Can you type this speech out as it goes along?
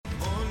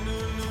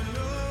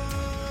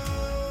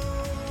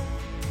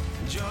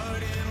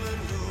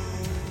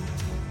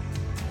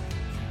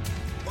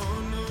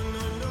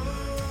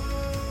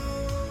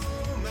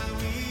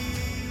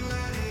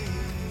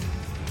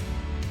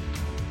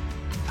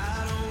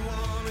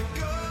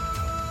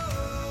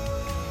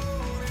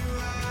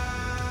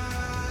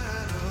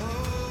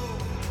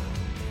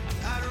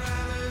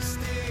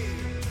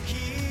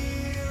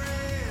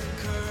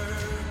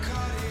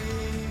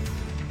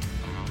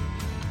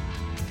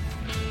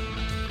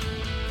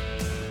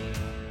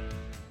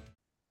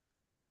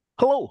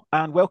Hello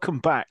and welcome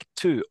back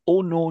to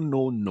Oh No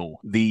No No,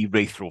 the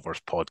Wraith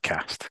Rovers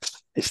podcast.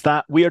 It's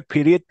that weird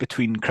period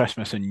between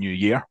Christmas and New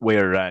Year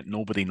where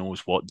nobody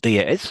knows what day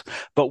it is,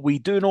 but we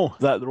do know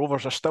that the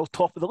Rovers are still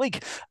top of the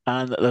league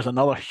and that there's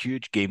another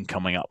huge game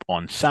coming up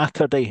on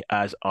Saturday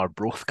as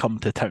Arbroath come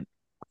to town.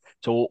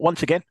 So,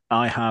 once again,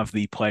 I have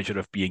the pleasure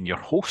of being your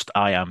host.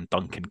 I am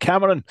Duncan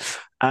Cameron,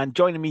 and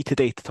joining me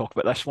today to talk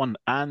about this one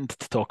and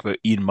to talk about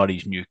Ian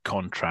Murray's new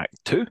contract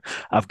too,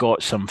 I've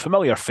got some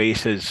familiar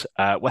faces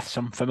with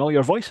some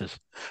familiar voices.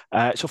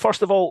 So,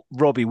 first of all,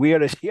 Robbie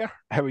Weir is here.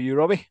 How are you,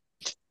 Robbie?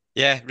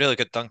 Yeah, really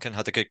good, Duncan.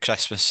 Had a good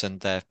Christmas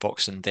and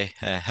Boxing Day.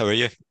 How are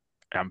you?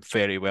 I'm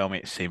very well,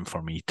 mate. Same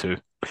for me too.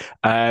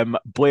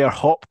 Blair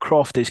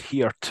Hopcroft is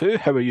here too.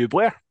 How are you,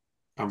 Blair?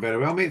 I'm very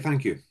well, mate.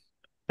 Thank you.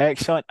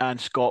 Excellent.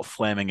 And Scott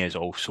Fleming is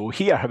also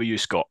here. How are you,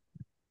 Scott?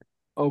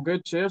 All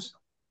good, cheers.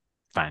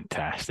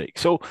 Fantastic.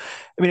 So,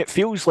 I mean, it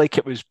feels like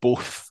it was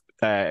both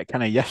kind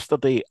of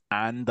yesterday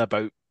and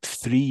about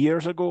 3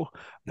 years ago,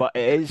 but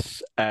it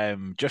is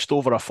just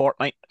over a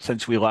fortnight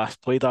since we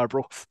last played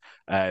Arbroath.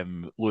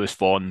 Lewis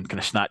Vaughan kind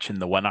of snatching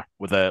the winner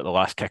with the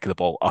last kick of the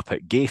ball up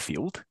at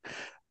Gayfield.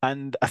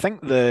 And I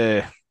think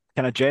the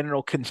kind of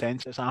general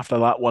consensus after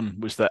that one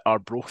was that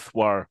Arbroath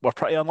were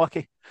pretty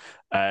unlucky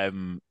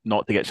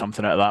not to get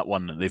something out of that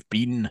one. They've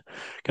been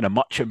kind of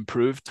much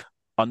improved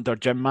under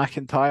Jim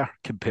McIntyre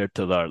compared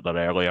to their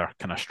earlier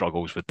kind of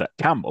struggles with Dick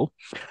Campbell.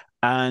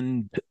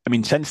 And I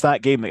mean, since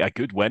that game, like a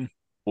good win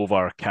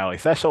over Cali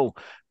Thistle,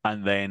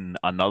 and then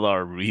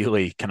another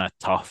really kind of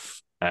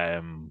tough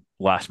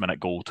last minute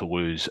goal to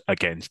lose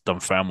against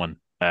Dunfermline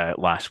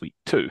last week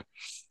too.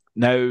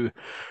 Now,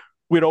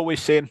 we're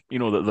always saying,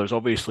 that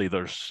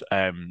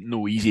there's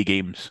no easy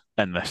games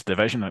in this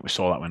division. Like we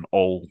saw that when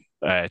all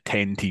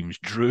 10 teams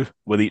drew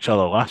with each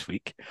other last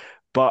week.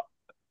 But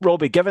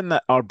Robbie, given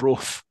that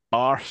Arbroath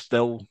are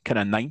still kind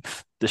of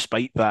ninth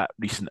despite that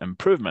recent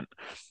improvement,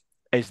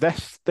 is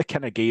this the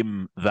kind of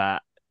game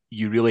that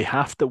you really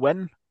have to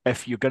win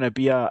if you're going to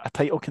be a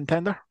title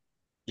contender?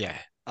 Yeah,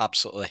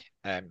 absolutely.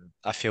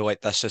 I feel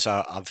like this is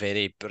a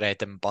very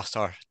bread and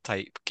butter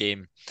type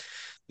game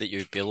that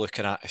you'd be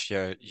looking at if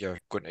you're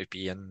going to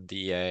be in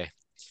the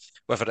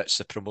whether it's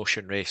the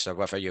promotion race or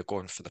whether you're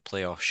going for the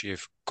playoffs.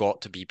 You've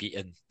got to be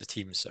beating the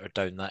teams that are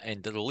down that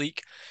end of the league.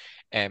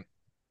 Um,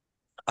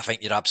 I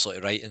think you're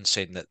absolutely right in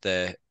saying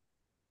that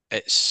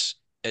it's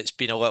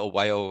been a little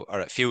while, or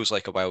it feels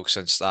like a while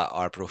since that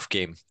Arbroath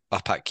game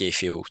up at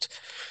Gayfield.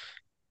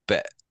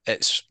 But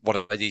it's one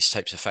of these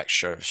types of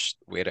fixtures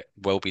where it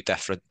will be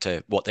different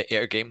to what the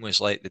Ayr game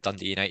was like, the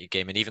Dundee United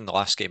game, and even the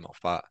last game up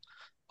at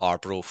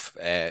Arbroath.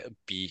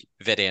 Be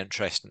very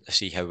interesting to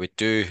see how we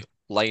do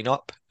line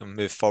up and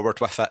move forward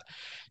with it.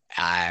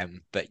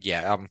 But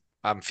yeah,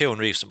 I'm feeling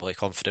reasonably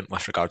confident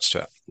with regards to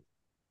it.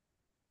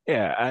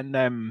 Yeah,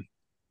 and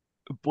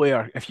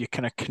Blair, if you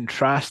kind of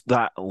contrast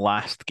that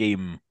last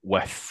game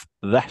with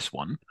this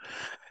one,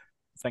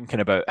 thinking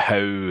about how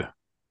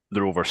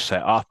the Rovers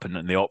set up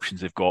and the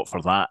options they've got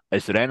for that,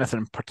 is there anything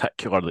in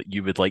particular that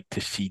you would like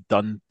to see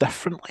done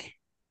differently?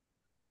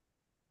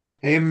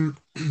 Um,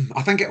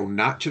 I think it'll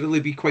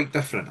naturally be quite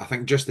different. I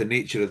think just the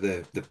nature of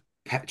the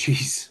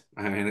pitches,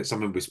 and it's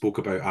something we spoke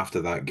about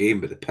after that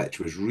game, but the pitch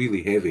was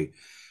really heavy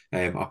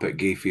up at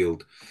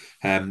Gayfield.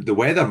 The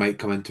weather might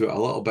come into it a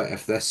little bit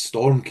if this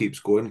storm keeps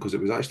going, because it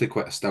was actually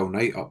quite a still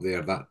night up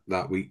there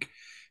that week.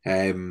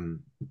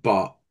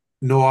 But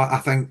no, I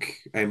think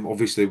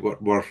obviously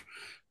we're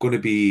going to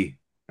be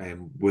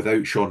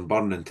without Sean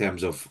Byrne in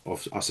terms of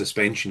a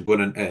suspension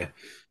going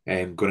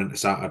into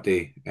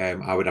Saturday.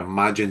 I would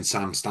imagine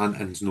Sam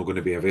Stanton's not going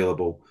to be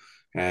available.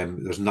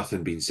 There's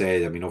nothing being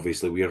said. I mean,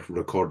 obviously we're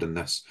recording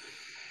this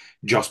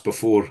just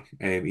before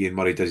Ian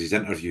Murray does his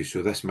interview,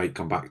 so this might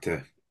come back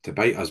to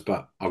bite us.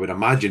 But I would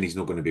imagine he's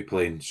not going to be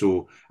playing.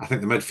 So I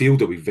think the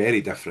midfield will be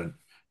very different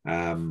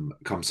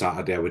come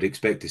Saturday. I would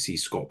expect to see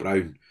Scott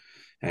Brown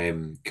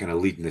kind of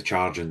leading the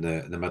charge in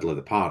the middle of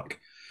the park.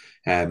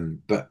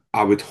 But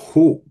I would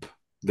hope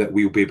that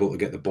we'll be able to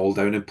get the ball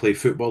down and play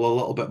football a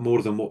little bit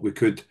more than what we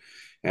could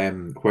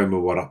when we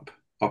were up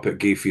at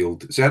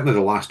Gayfield. Certainly the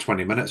last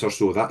 20 minutes or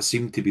so, that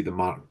seemed to be the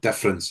marked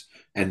difference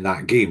in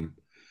that game,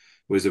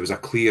 was there was a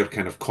clear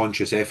kind of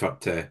conscious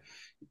effort to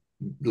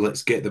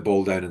let's get the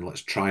ball down and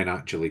let's try and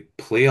actually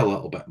play a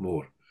little bit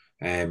more.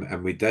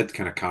 And we did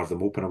kind of carve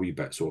them open a wee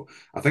bit. So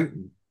I think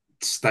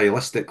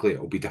stylistically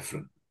it'll be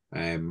different,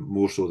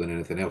 more so than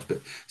anything else.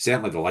 But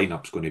certainly the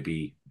lineup's going to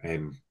be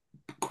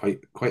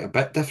quite a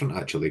bit different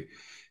actually,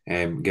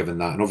 given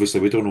that. And obviously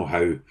we don't know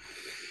how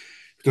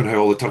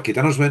all the turkey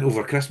dinners went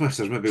over Christmas.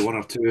 There's maybe one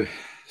or two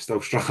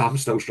still struggling. I'm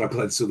still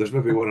struggling, so there's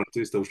maybe one or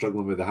two still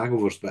struggling with the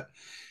hangovers. But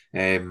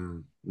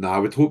no,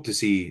 I'd hope to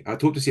see a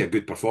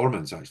good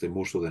performance actually,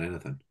 more so than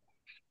anything.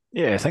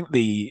 Yeah, I think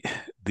the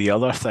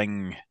other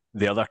thing,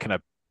 the other kind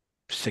of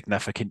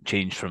significant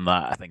change from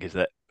that, I think, is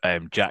that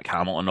Jack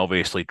Hamilton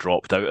obviously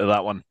dropped out of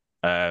that one,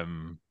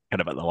 kind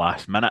of at the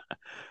last minute.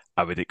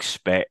 I would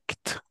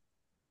expect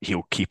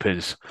he'll keep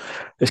his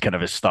kind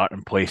of his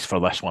starting place for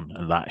this one,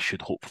 and that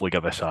should hopefully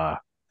give us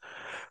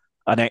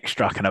an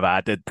extra kind of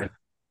added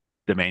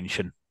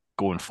dimension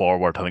going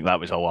forward. I think that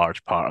was a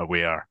large part of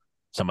where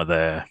some of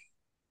the,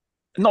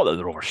 not that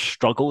the Rovers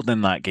struggled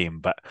in that game,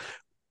 but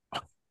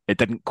it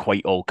didn't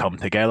quite all come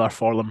together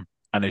for them.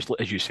 And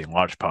as you say, in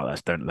large part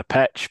that's down to the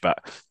pitch, but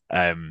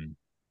um,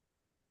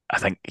 I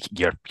think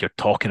you're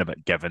talking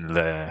about giving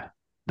the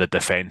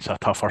defence a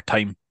tougher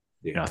time.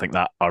 Yeah. You know, I think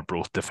that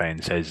Arbroath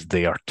defence is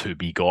there to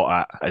be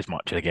got at as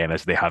much again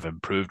as they have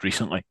improved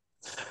recently.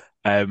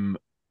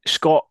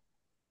 Scott,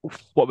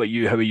 what about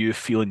you? How are you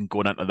feeling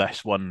going into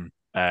this one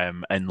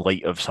in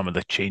light of some of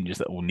the changes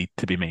that will need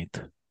to be made?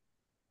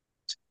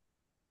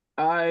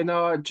 I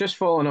know, just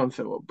following on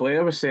from what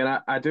Blair was saying,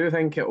 I do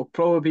think it will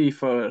probably be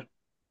for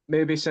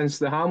maybe since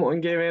the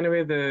Hamilton game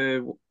anyway,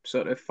 the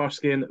sort of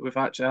first game that we've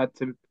actually had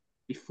to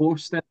be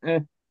forced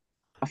into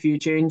a few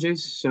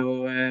changes.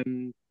 So,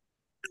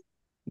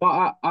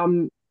 but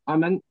I'm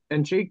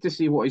intrigued to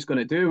see what he's going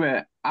to do with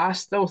it. I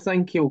still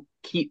think he'll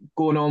keep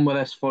going on with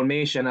this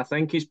formation. I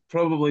think he's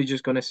probably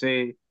just going to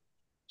say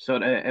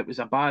sort of it was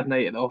a bad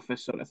night at the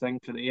office sort of thing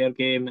for the air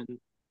game, and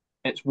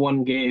it's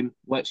one game.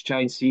 Let's try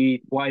and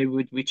see why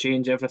would we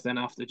change everything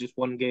after just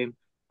one game.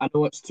 I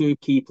know it's two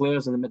key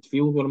players in the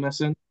midfield we're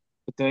missing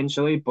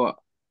potentially, but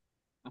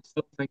I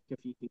still think if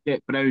you could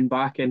get Brown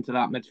back into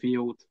that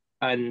midfield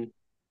and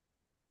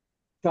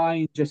try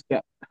and just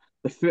get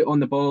the foot on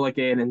the ball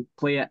again and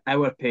play at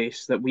our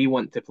pace that we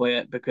want to play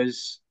it,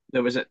 because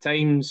there was at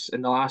times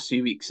in the last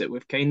few weeks that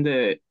we've kind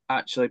of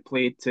actually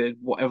played to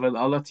whatever the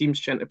other team's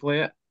trying to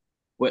play it,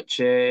 which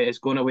is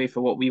going away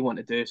for what we want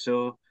to do.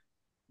 So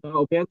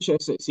I'll be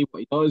interested to see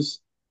what he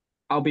does.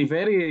 I'll be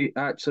very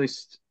actually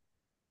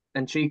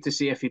intrigued to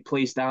see if he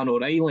plays Dan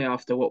O'Reilly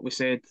after what we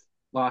said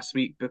last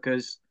week,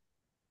 because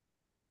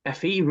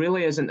if he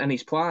really isn't in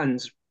his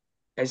plans,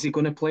 is he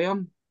going to play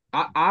him?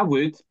 I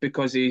would,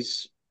 because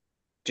he's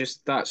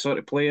just that sort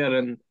of player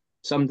and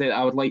somebody that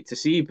I would like to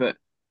see. But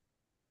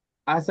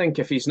I think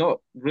if he's not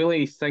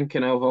really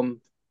thinking of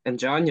him in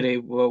January,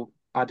 well,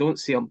 I don't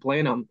see him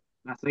playing him.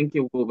 I think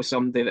he'll go with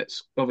somebody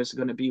that's obviously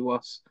going to be with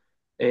us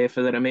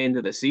for the remainder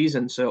of the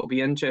season. So it'll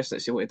be interesting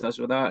to see what he does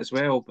with that as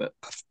well. But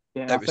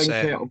yeah, I It was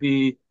think it'll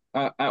be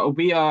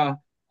a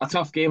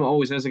tough game. It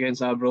always is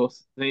against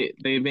Arbroath.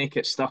 They make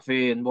it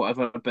stuffy and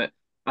whatever, but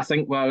I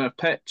think with our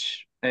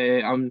pitch,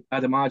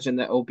 I'd imagine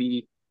that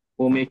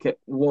we'll make it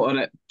water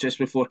it just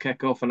before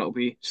kick-off and it'll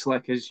be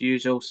slick as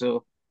usual.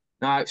 So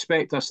no, I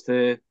expect us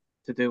to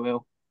do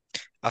well.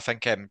 I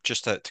think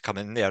just to come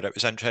in there, it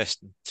was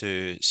interesting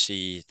to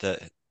see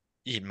that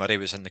Ian Murray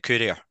was in the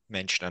Courier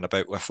mentioning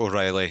about with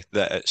O'Reilly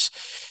that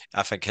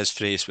I think his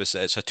phrase was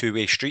that it's a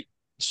two-way street.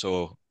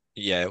 So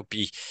yeah,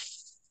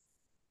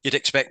 you'd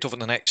expect over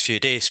the next few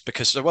days,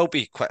 because there will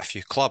be quite a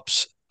few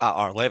clubs at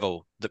our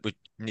level that would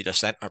need a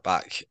centre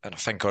back, and I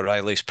think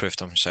O'Reilly's proved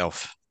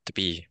himself to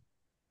be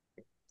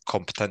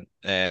competent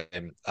at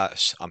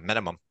a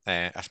minimum,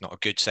 if not a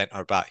good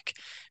centre back,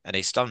 and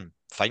he's done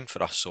fine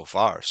for us so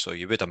far. So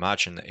you would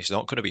imagine that he's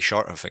not going to be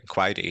short of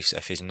inquiries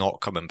if he's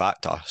not coming back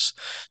to us.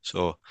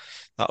 So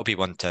that'll be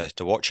one to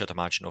watch, I'd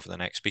imagine, over the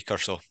next week or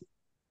so.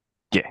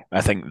 Yeah,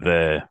 I think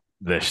the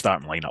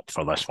starting lineup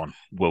for this one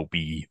will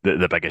be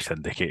the biggest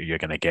indicator you're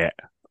going to get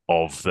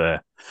of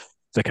the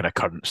kind of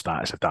current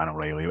status of Dan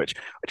O'Reilly, which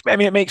I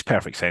mean it makes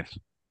perfect sense.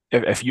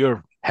 If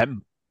you're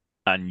him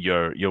and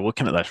you're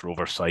looking at this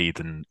Rover side,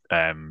 and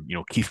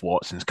Keith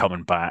Watson's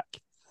coming back,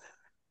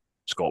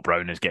 Scott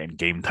Brown is getting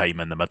game time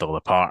in the middle of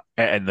the park,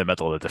 in the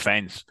middle of the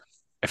defence.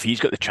 If he's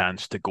got the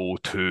chance to go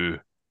to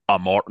a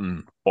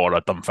Morton or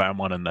a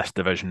Dunfermline in this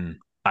division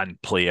and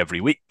play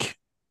every week,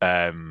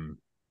 then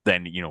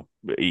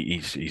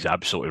he's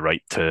absolutely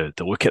right to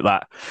look at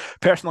that.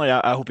 Personally,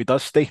 I hope he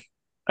does stay.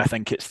 I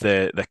think it's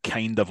the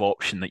kind of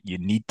option that you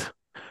need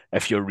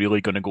if you're really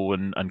going to go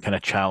and kind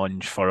of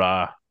challenge for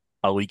a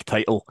league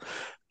title.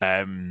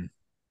 I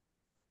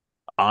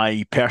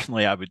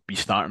would be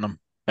starting him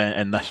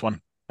in this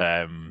one.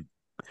 I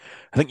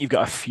think you've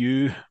got a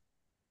few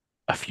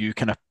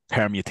kind of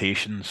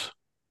permutations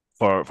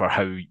for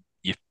how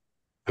you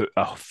put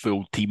a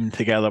full team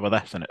together with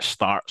this, and it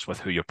starts with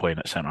who you're playing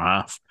at centre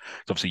half.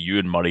 So obviously, you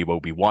and Murray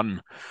will be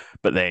one,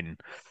 but then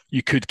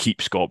you could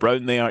keep Scott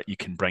Brown there. You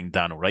can bring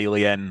Dan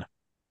O'Reilly in.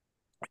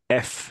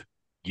 If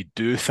you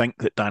do think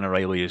that Dan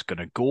O'Reilly is going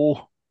to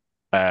go,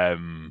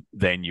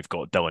 then you've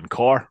got Dylan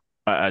Corr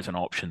as an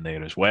option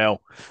there as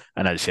well.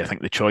 And as I say, I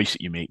think the choice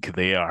that you make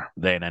there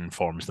then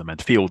informs the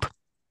midfield.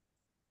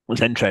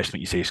 It's interesting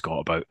what you say,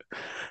 Scott, about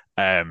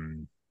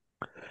um,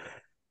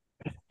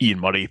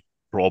 Ian Murray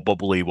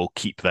probably will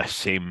keep this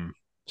same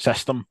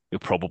system. He'll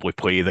probably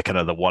play the kind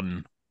of the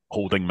one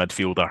holding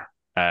midfielder,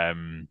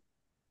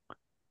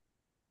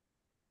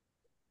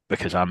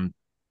 because I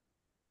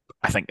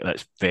think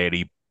that's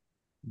very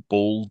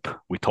bold.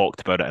 We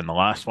talked about it in the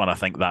last one. I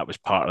think that was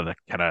part of the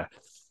kind of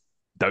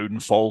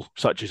downfall,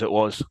 such as it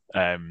was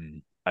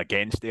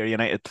against Ayr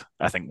United.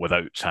 I think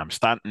without Sam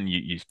Stanton,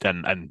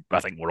 and I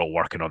think we're all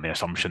working on the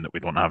assumption that we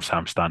don't have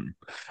Sam Stanton,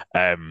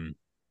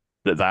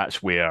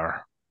 that's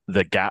where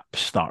the gaps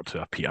start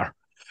to appear.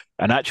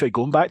 And actually,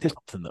 going back to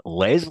something that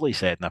Leslie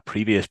said in a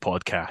previous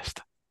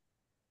podcast,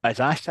 as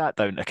I sat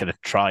down to kind of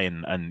try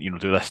and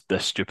do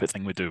this stupid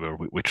thing we do where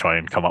we try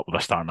and come up with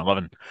a starting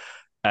 11,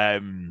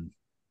 um,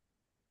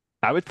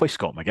 I would play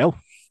Scott McGill.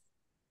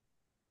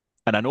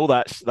 And I know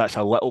that's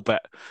a little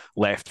bit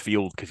left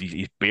field because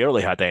he's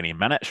barely had any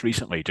minutes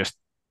recently. Just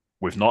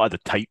we've not had the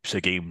types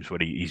of games where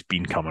he's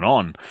been coming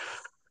on.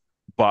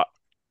 But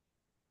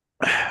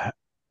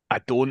I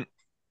don't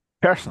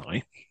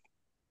personally,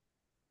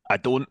 I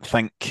don't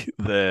think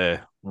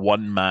the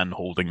one man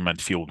holding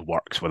midfield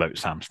works without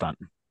Sam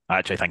Stanton. I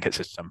actually think it's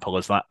as simple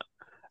as that.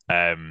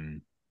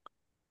 Um,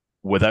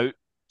 Without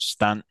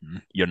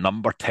Stanton, your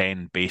number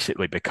 10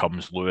 basically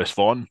becomes Lewis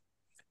Vaughan.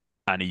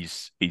 And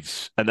he's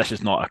and this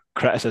is not a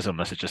criticism,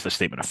 this is just a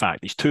statement of fact.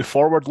 He's too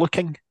forward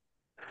looking.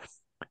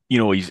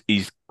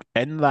 He's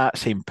in that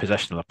same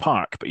position in the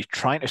park, but he's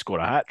trying to score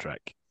a hat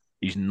trick.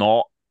 He's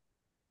not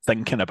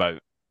thinking about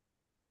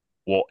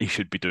what he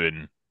should be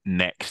doing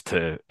next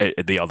to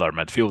the other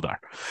midfielder.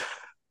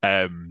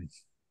 Um,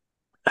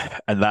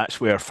 and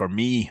that's where, for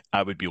me,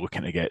 I would be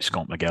looking to get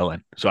Scott McGill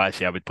in. So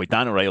I would play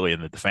Dan O'Reilly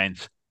in the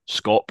defence,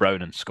 Scott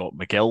Brown and Scott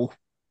McGill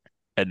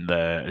in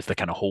the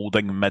kind of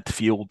holding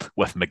midfield,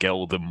 with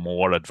McGill the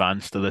more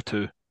advanced of the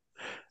two,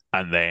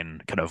 and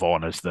then kind of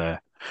on as the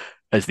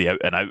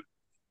out and out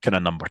kind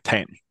of number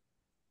 10.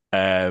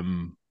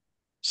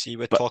 See,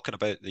 we're But talking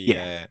about the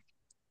yeah,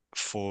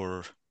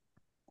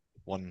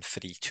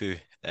 4-1-3-2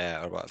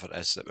 or whatever it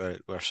is that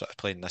we're sort of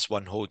playing this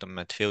one holding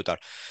midfielder.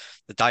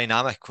 The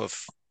dynamic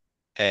of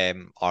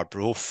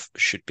Arbroath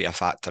should be a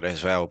factor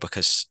as well,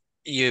 because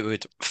you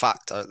would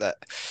factor that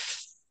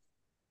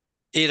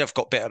here have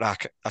got better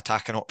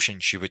attacking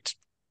options,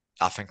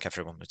 I think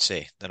everyone would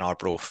say, than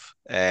Arbroath.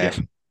 yes,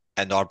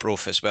 And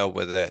Arbroath as well,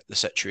 with the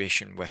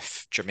situation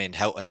with Jermaine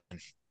Hilton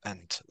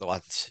and the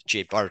lads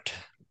Jay Bird,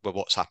 with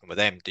what's happened with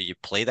them. Do you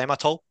play them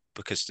at all?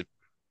 Because they've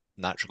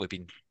naturally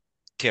been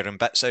tearing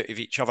bits out of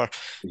each other.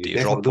 You Do you definitely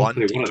drop don't one?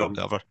 play Do you one of drop them.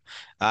 the other?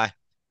 Aye.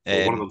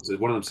 Well, Um,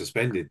 one of them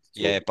suspended.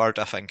 yeah, So Bird,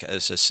 I think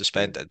is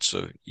yeah. suspended,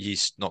 so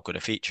he's not going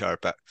to feature.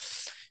 But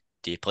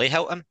do you play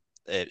Hilton?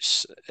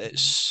 It's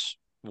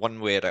one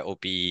where it'll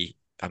be.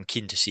 I'm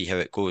keen to see how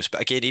it goes.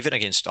 But again, even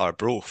against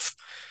Arbroath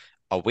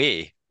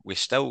away, we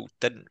still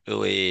didn't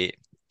really.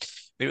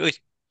 We really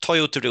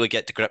toiled to really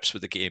get to grips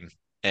with the game,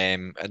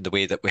 and the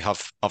way that we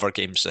have other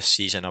games this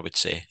season, I would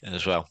say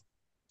as well.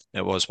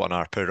 It was one of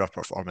our poorer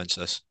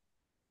performances.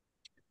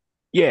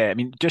 yeah. I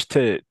mean, just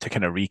to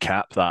kind of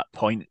recap that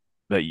point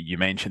that you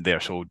mentioned there.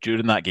 So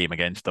during that game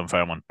against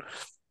Dunfermline,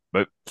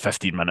 about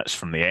 15 minutes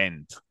from the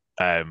end,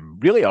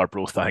 really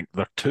Arbroath, I think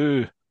they're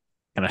two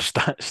kind of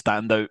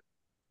standout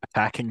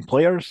attacking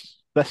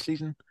players this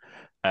season.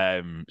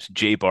 So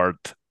Jay Bird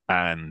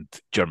and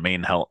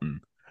Jermaine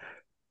Hilton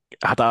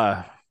had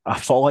a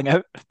falling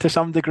out to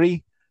some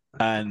degree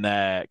and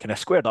kind of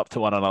squared up to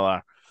one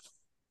another.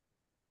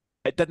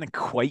 It didn't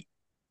quite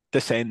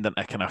descend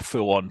into kind of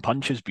full on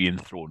punches being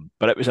thrown,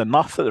 but it was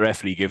enough that the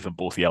referee gave them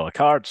both yellow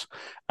cards,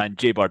 and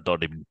Jay Bird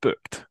already been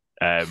booked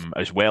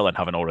as well, and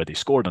having already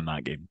scored in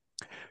that game.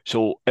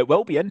 So it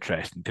will be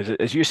interesting because,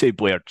 as you say,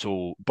 Blair,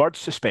 so Bird's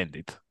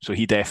suspended, so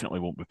he definitely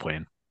won't be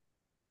playing.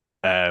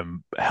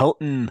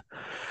 Hilton,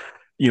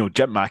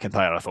 Jim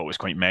McIntyre, I thought was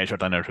quite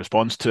measured in his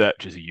response to it,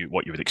 which is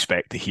what you would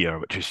expect to hear,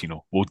 which is,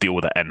 we'll deal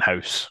with it in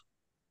house,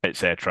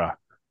 etc.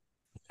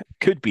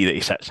 Could be that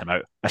he sits him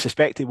out. I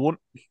suspect he won't.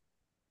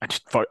 I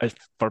just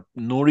for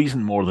no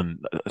reason more than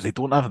they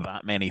don't have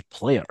that many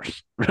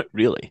players,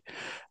 really.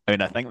 I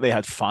mean, I think they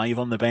had 5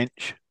 on the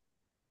bench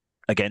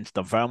against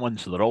Dunfermline,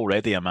 so they're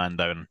already a man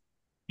down,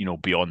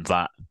 beyond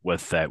that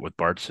with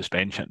Bird's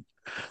suspension.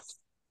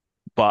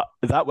 But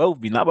that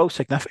will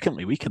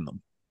significantly weaken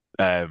them.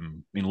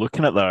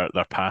 Looking at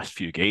their past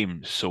few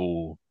games,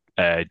 so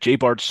Jay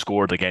Bird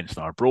scored against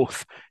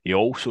Arbroath. He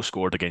also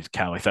scored against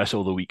Cali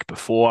Thistle the week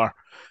before.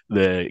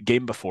 The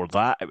game before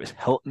that, it was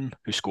Hilton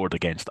who scored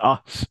against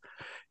us.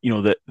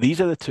 That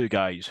these are the two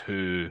guys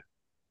who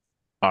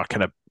are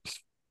kind of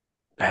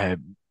uh,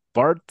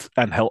 Bird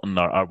and Hilton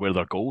are where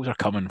their goals are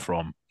coming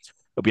from.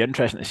 It'll be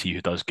interesting to see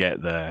who does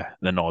get the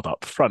nod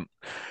up front.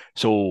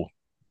 So,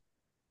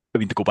 I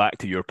mean, to go back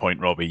to your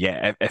point, Robbie,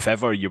 yeah, if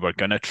ever you were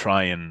going to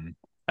try and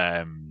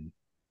um,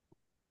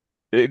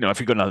 if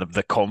you're going to have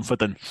the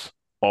confidence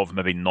of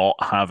maybe not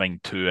having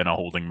two in a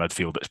holding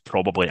midfield, it's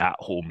probably at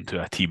home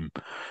to a team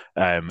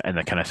in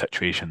the kind of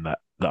situation that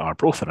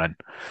Arbroath are in.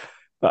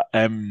 But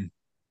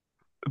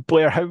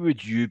Blair, how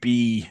would you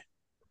be,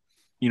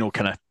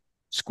 kind of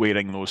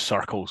squaring those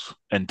circles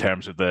in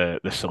terms of the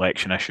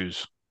selection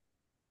issues?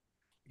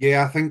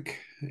 Yeah, I think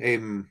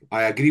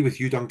I agree with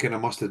you, Duncan. I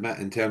must admit,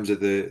 in terms of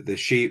the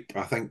shape,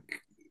 I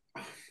think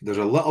there's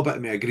a little bit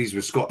of me agrees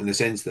with Scott in the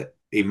sense that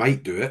he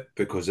might do it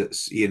because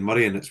it's Ian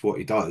Murray and it's what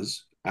he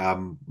does.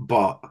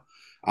 But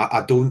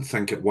I don't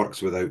think it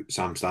works without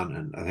Sam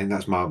Stanton. I think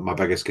that's my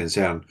biggest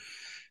concern.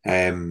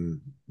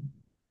 Um,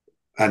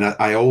 and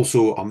I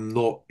also I'm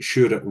not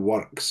sure it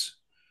works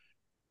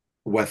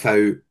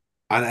without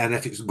and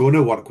if it's going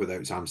to work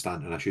without Sam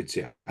Stanton, I should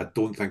say, I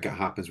don't think it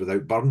happens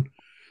without Byrne.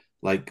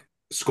 Like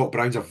Scott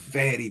Brown's a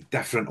very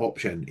different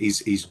option.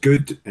 He's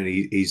good and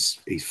he's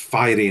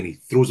fiery and he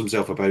throws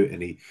himself about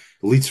and he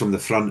leads from the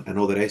front and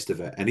all the rest of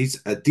it. And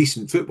he's a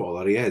decent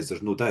footballer. He is.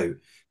 There's no doubt.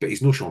 But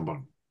he's no Sean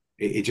Byrne.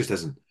 He just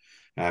isn't.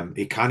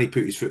 He can't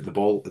put his foot in the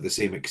ball at the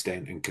same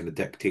extent and kind of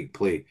dictate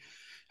play.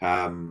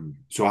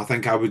 So I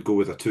think I would go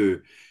with a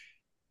two.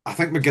 I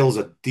think McGill's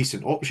a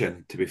decent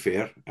option, to be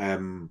fair.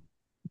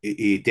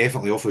 He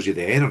definitely offers you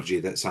the energy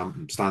that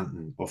Sam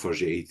Stanton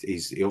offers you.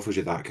 He offers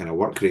you that kind of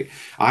work rate.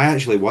 I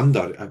actually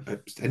wonder,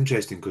 it's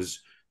interesting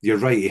because you're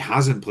right, he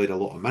hasn't played a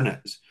lot of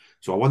minutes.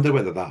 So I wonder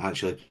whether that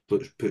actually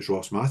puts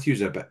Ross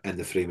Matthews a bit in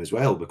the frame as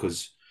well.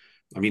 Because,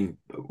 I mean,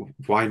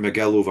 why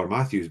McGill over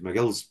Matthews?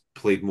 McGill's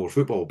played more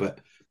football,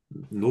 but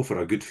no for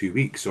a good few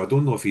weeks. So I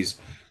don't know if he's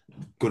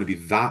going to be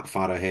that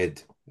far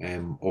ahead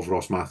of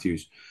Ross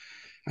Matthews.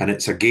 And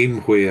it's a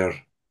game where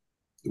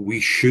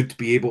we should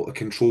be able to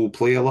control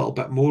play a little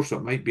bit more. So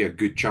it might be a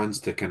good chance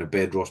to kind of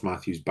bed Ross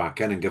Matthews back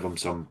in and give him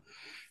some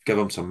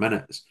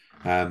minutes.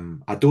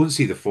 I don't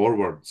see the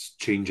forwards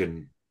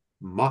changing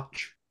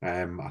much.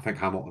 I think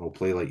Hamilton will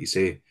play like you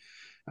say.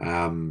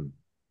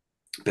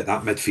 But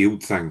that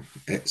midfield thing,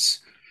 it's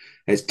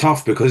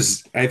tough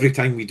because every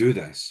time we do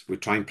this, we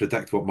try and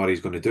predict what Murray's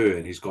going to do,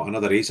 and he's got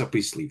another ace up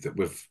his sleeve that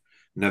we've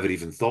never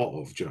even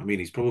thought of. Do you know what I mean?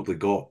 He's probably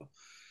got,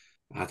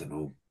 I don't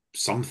know,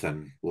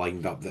 something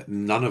lined up that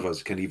none of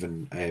us can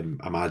even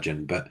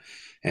imagine. But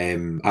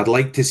I'd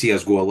like to see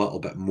us go a little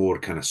bit more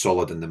kind of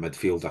solid in the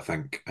midfield, I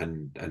think,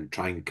 and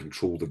try and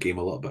control the game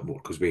a little bit more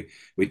because we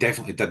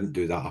definitely didn't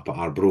do that up at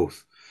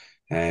Arbroath.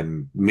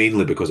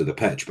 Mainly because of the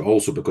pitch, but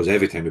also because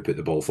every time we put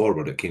the ball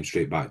forward, it came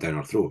straight back down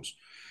our throats.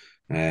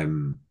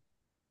 Um,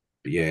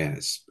 but yeah,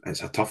 it's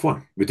a tough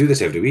one. We do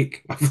this every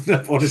week.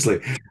 Honestly,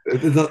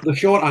 the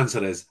short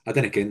answer is I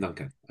didn't ken,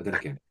 Duncan. I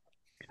didn't ken.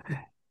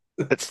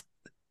 It's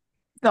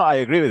no, I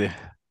agree with you.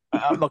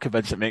 I'm not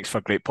convinced it makes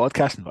for great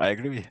podcasting, but I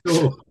agree with you.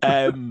 Oh.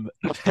 I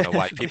know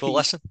why people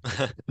listen.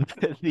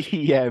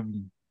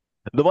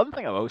 The one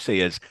thing I will say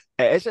is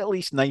it is at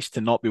least nice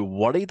to not be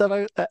worried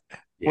about it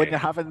when Yeah, you're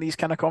having these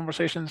kind of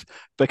conversations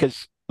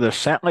because there's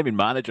certainly been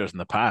managers in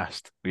the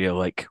past where you're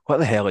like, what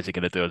the hell is he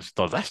going to do this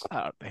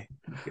Saturday?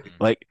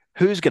 Like,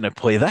 who's going to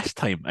play this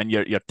time? And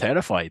you're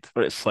terrified.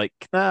 But it's like,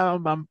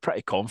 no, I'm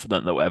pretty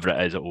confident that whatever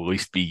it is, it will at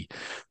least be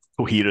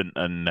coherent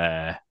and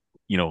there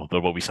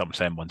will be some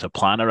semblance of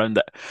plan around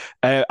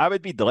it. I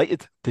would be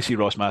delighted to see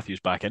Ross Matthews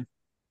back in.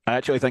 I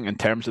actually think in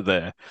terms of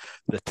the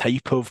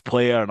type of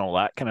player and all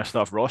that kind of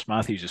stuff, Ross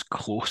Matthews is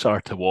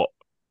closer to what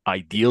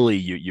ideally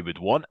you would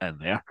want in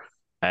there.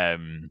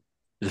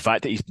 The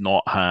fact that he's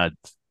not had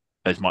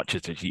as much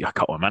as a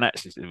couple of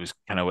minutes, it was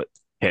kind of what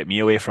kept me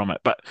away from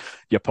it. But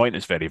your point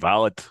is very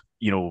valid.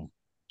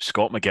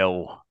 Scott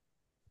McGill,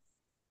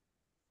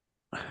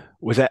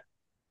 was it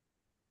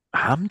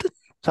Hampden?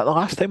 Is that the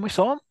last time we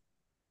saw him?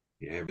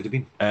 yeah, it would have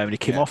been. He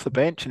came Yeah. off the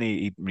bench and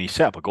he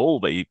set up a goal,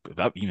 but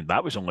even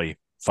that was only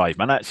 5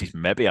 minutes. He's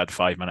maybe had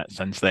 5 minutes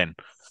since then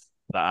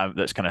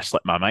that's kind of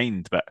slipped my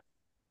mind. But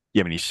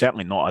yeah, I mean, he's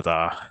certainly not had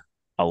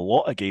a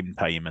lot of game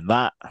time, and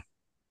that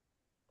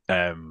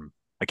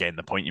again,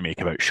 the point you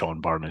make about Sean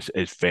Byrne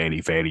is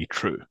very, very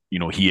true.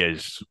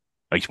 He's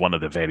one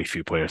of the very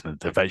few players in the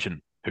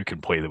division who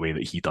can play the way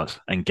that he does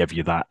and give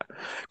you that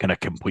kind of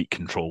complete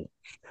control.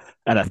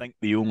 And I think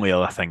the only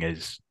other thing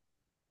is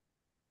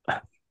I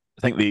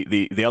think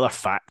the other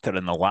factor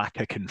in the lack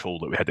of control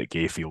that we had at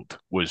Gayfield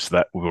was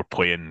that we were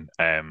playing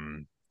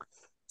Callum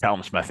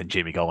Smith and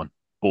Jamie Gullen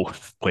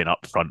both playing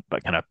up front,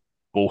 but kind of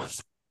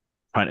both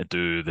trying to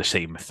do the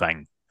same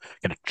thing,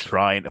 kind of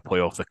trying to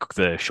play off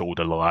the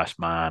shoulder of the last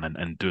man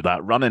and do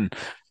that running,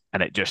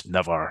 and it just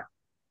never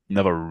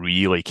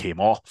really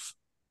came off.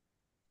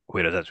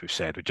 Whereas, as we've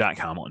said, with Jack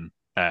Hamilton,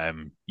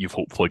 you've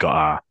hopefully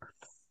got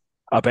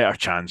a better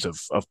chance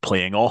of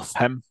playing off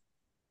him,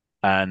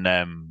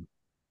 and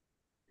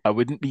I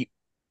wouldn't be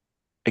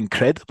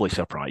incredibly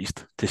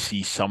surprised to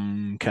see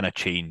some kind of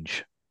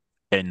change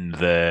in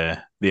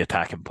the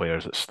attacking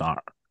players that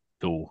start.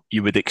 So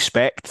you would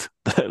expect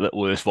that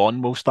Lewis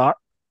Vaughan will start,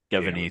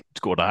 given Yeah. he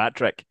scored a hat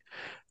trick.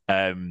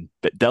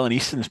 But Dylan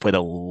Easton's played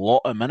a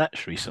lot of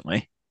minutes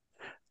recently,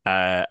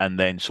 and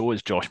then so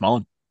is Josh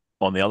Mullen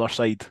on the other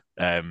side.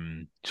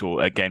 So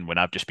again, when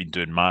I've just been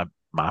doing my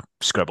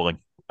scribbling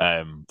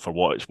for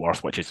what it's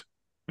worth, which is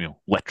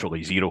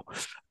literally zero,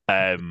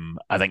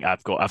 I think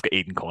I've got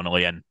Aidan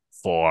Connolly in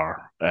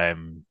for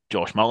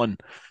Josh Mullen.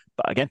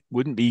 But again,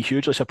 wouldn't be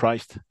hugely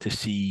surprised to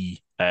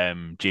see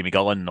Jamie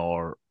Gullen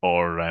or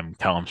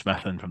Callum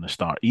Smith in from the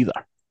start either.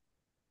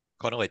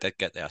 Connolly did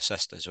get the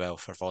assist as well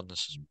for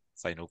Vaughan's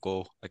final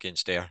goal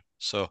against Ayr.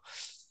 So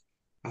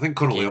I think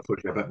Connolly again,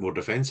 offers you a bit more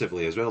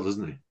defensively as well,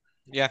 doesn't he?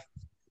 yeah,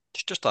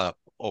 he's just a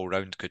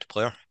all-round good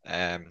player.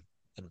 And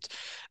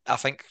I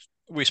think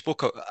we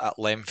spoke at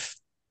length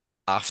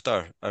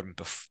after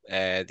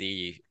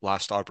the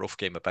last Arbroath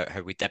game about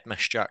how we did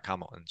miss Jack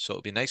Hamilton. So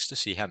it'll be nice to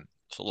see him,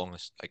 so long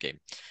as, again,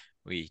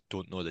 we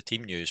don't know the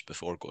team news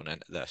before going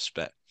into this.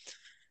 But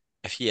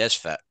if he is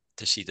fit,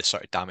 to see the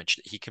sort of damage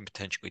that he can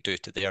potentially do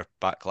to their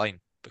back line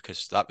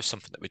because that was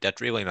something that we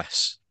did really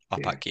miss up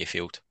Yeah. at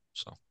Gayfield.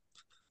 So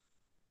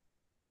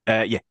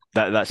Yeah,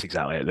 that's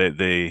exactly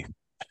it.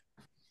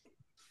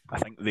 I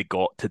think they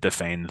got to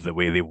defend the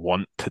way they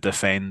want to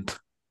defend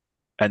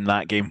in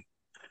that game.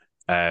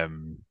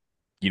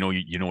 You know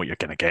what you're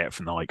going to get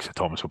from the likes of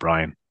Thomas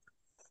O'Brien.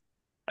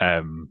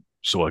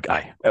 So like,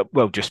 it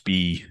will just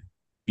be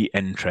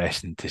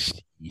interesting to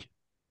see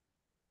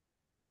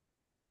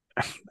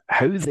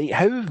how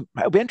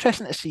it'll be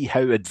interesting to see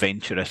how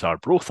adventurous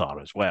Arbroath are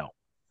as well.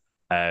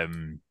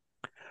 Um,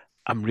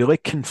 I'm really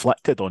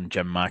conflicted on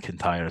Jim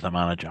McIntyre as a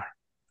manager.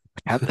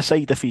 I can't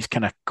decide if he's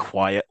kind of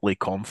quietly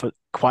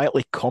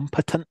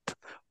competent,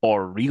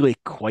 or really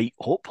quite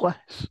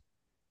hopeless.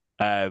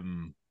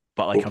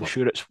 But like I'm Hopefully.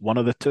 sure it's one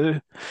of the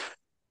two.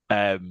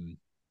 Um,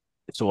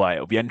 so like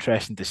it'll be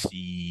interesting to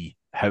see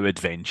how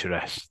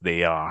adventurous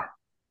they are.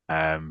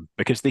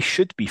 Because they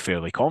should be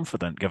fairly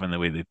confident given the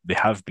way they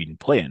have been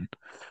playing.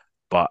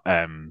 But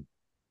I'm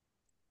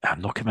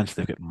not convinced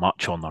they've got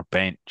much on their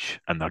bench,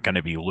 and they're going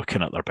to be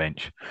looking at their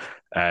bench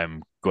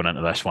going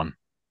into this one.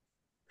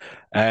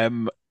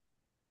 Um,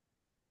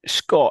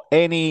 Scott,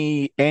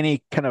 any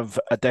kind of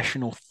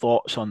additional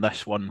thoughts on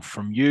this one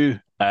from you?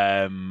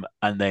 And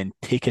then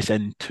take us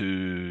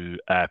into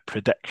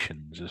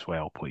predictions as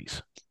well,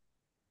 please.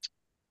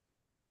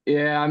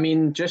 Yeah, I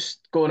mean,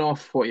 just going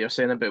off what you're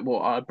saying about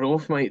what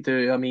Arbroath might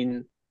do, I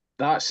mean,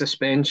 that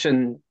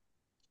suspension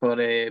for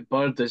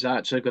Bird is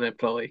actually going to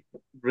probably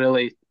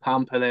really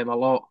hamper them a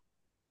lot.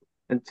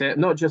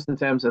 Not just in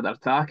terms of their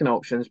attacking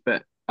options,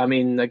 but I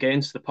mean,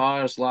 against the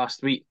Pars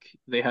last week,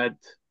 they had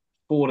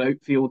four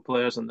outfield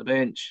players on the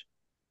bench.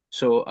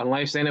 So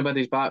unless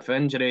anybody's back for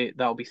injury,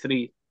 that'll be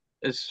three,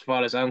 as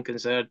far as I'm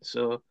concerned.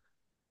 So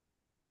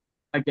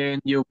again,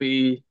 you'll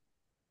be.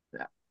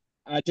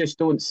 I just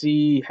don't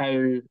see how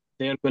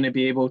they're going to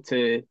be able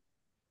to.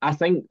 I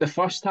think the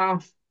first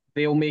half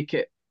they'll make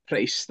it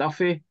pretty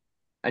stuffy,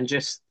 and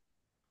just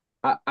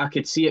I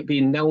could see it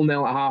being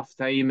 0-0 at half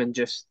time, and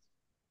just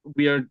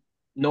we're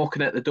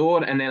knocking at the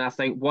door. And then I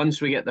think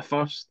once we get the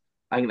first,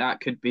 I think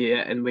that could be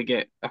it, and we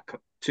get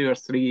two or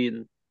three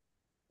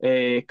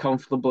and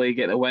comfortably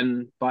get the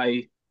win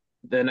by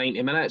the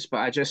 90 minutes.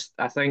 But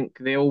I think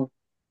they'll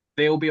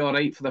be all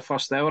right for the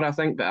first hour, I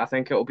think, but I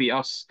think it'll be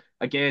us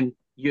again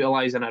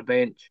utilising our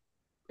bench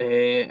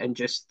and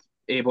just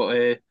able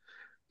to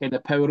kind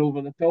of power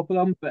over the top of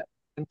them. But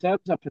in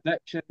terms of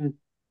prediction,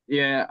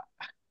 yeah,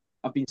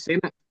 I've been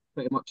saying it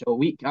pretty much all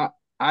week.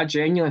 I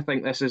genuinely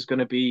think this is going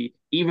to be,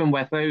 even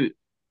without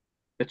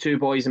the two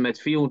boys in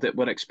midfield that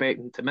we're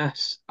expecting to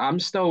miss, I'm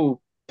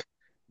still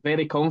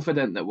very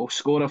confident that we'll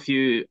score a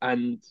few.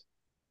 And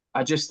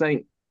I just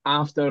think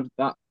after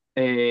that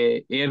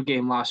air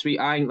game last week,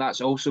 I think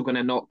that's also going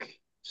to knock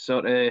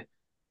sort of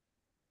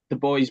the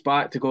boys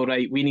back to go,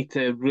 right, we need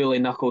to really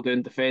knuckle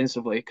down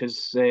defensively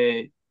because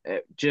it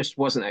just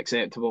wasn't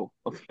acceptable.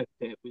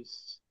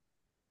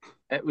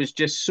 It was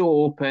just so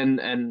open,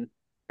 and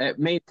it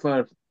made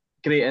for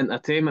great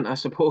entertainment, I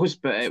suppose,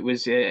 but it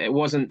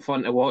wasn't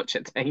fun to watch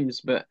at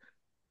times. But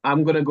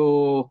I'm gonna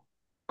go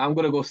I'm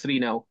gonna go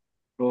 3-0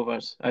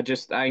 Rovers. I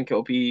think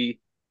it'll be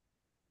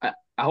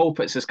I hope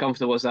it's as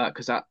comfortable as that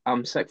because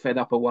I'm sick fed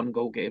up of one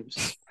goal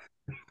games.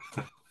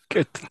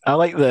 Good. I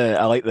like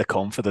the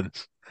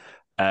confidence.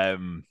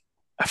 Um,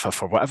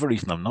 for whatever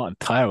reason, I'm not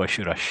entirely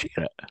sure I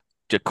share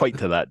it quite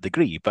to that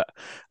degree, but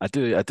I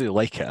do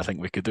like it. I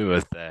think we could do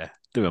with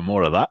doing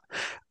more of that.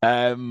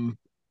 Um,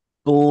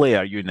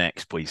 Blair, you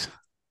next, please.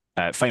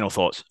 Final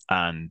thoughts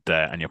and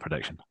your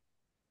prediction.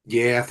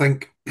 Yeah, I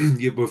think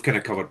we've kind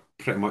of covered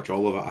pretty much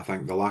all of it. I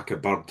think the lack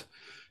of Bird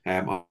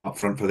up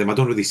front for them. I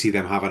don't really see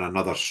them having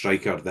another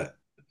striker that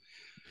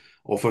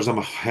offers them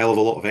a hell of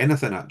a lot of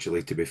anything,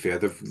 actually, to be fair.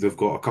 They've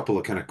got a couple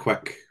of kind of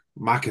quick.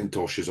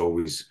 McIntosh is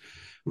always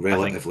I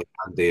think, relatively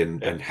handy,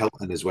 yeah, and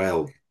Hilton as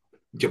well. Do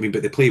you know what I mean?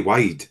 But they play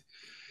wide.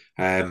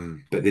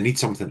 But they need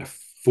something to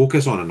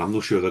focus on, and I'm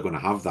not sure they're going to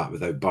have that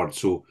without Bird.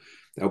 So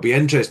it'll be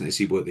interesting to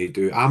see what they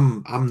do.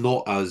 I'm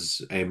not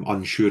as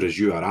unsure as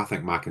you are. I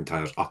think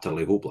McIntyre's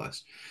utterly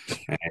hopeless.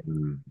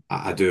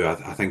 I do. I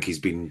think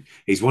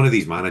he's one of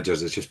these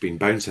managers that's just been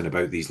bouncing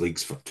about these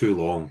leagues for too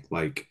long.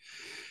 Like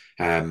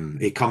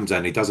he comes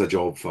in, he does a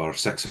job for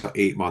 6 or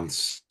 8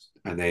 months,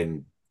 and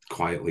then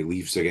quietly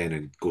leaves again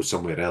and goes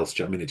somewhere else.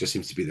 Do you know what I mean? It just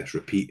seems to be this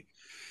repeat.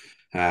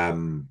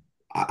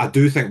 I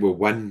do think we'll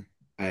win.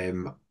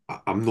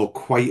 I'm not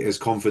quite as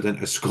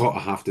confident as Scott. I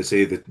have to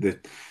say that the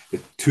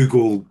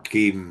two-goal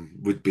game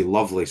would be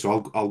lovely.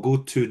 So I'll go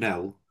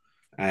 2-0.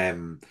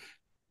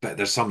 But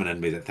there's someone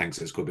in me that thinks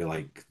it's going to be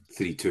like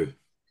 3-2.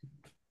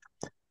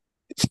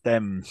 it's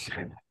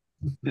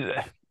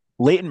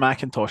Leighton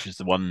McIntosh is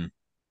the one.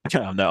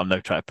 I'm now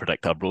trying to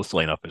predict our Roth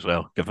lineup as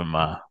well, given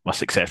my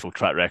successful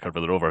track record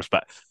with the Rovers.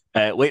 But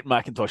Leighton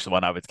McIntosh is the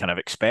one I would kind of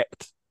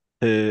expect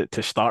to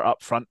start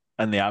up front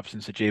in the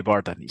absence of Jay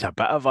Bird, and he's a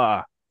bit of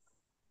a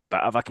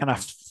kind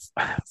of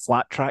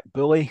flat track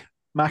bully,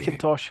 Yeah.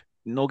 McIntosh.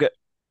 No get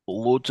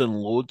loads and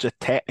loads of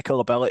technical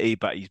ability,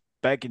 but he's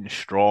big and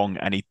strong,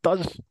 and he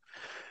does.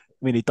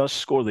 I mean, he does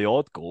score the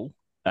odd goal.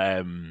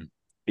 Um,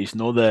 it's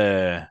not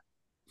going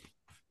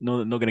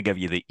to give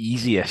you the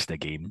easiest of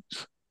games,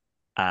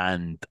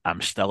 and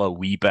I'm still a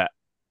wee bit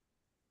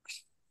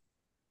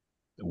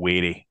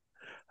wary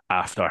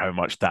after how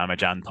much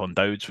damage Anton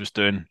Dowds was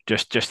doing,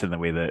 just in the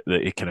way that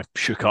he kind of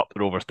shook up the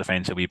Rovers'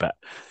 defence a wee bit.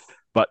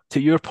 But to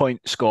your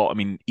point, Scott, I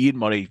mean, Ian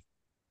Murray,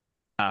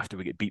 after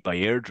we get beat by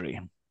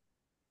Airdrie,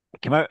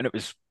 came out and it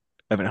was,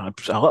 I mean, it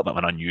was a little bit of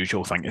an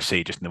unusual thing to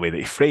say just in the way that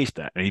he phrased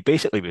it. And he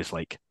basically was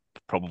like,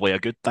 probably a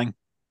good thing,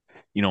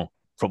 you know,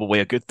 probably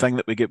a good thing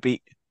that we get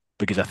beat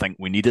because I think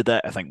we needed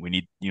it. I think we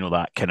need,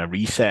 that kind of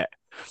reset.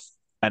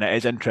 And it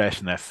is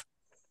interesting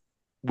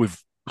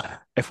we've,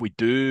 if we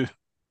do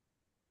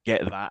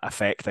get that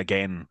effect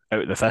again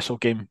out of the Thistle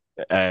game,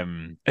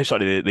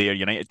 sorry, the Ayr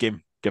United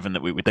game, given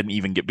that we didn't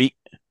even get beat,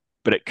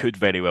 but it could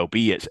very well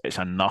be it's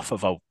enough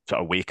of a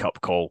sort of wake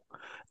up call.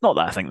 Not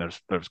that I think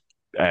there's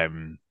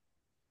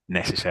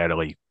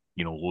necessarily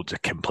loads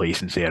of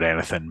complacency or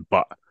anything,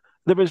 but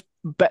there was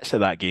bits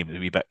of that game that were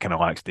a wee bit kind of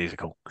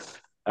lackadaisical.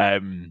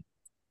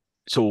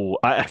 So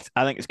I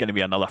think it's going to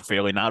be another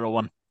fairly narrow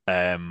one.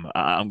 I'm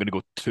going to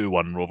go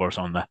 2-1 Rovers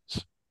on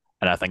this.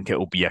 And I think it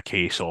will be a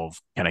case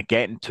of kind of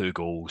getting 2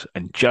 goals.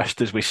 And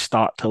just as we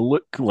start to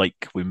look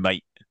like we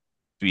might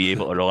be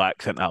able to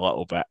relax into a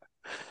little bit,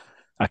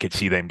 I could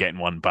see them getting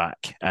one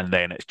back. And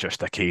then it's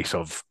just a case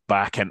of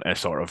back into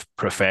sort of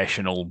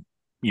professional,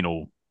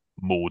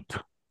 mode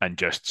and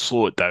just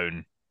slow it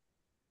down,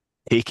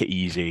 take it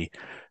easy,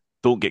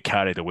 don't get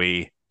carried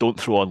away, don't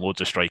throw on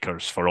loads of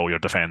strikers for all your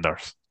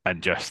defenders,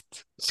 and just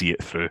see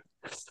it through.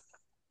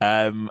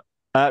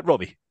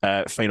 Robbie,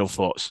 final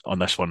thoughts on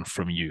this one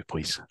from you,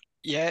 please.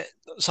 Yeah,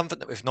 something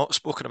that we've not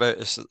spoken about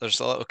is that there's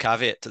a little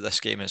caveat to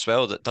this game as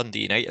well, that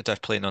Dundee United are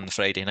playing on the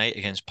Friday night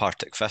against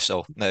Partick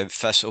Thistle. Now,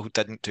 Thistle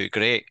didn't do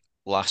great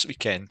last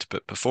weekend,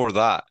 but before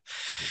that,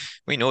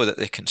 we know that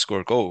they can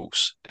score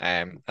goals,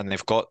 and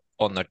they've got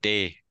on their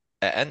day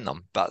in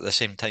them, but at the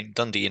same time,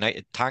 Dundee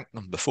United tanked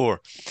them before.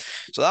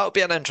 So that'll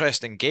be an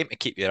interesting game to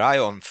keep your eye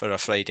on for a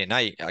Friday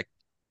night.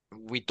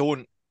 We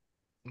don't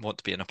want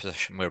to be in a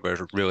position where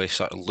we're really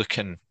sort of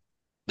looking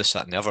this,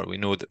 that, and the other. We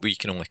know that we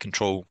can only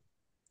control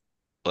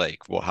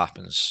like what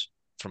happens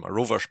from a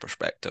Rovers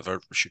perspective, or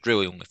we should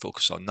really only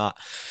focus on that.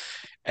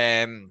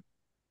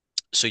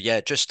 So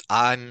yeah, just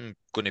I'm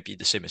going to be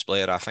the same as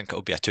Blair. I think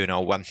it'll be a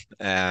 2-0 win.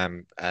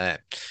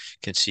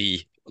 Can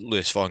see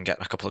Lewis Vaughan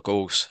getting a couple of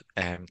goals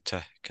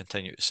to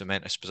continue to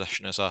cement his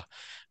position as a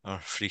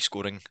free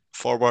scoring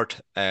forward.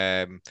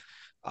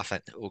 I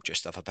think we'll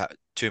just have a bit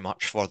too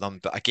much for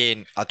them. But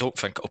again, I don't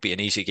think it'll be an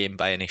easy game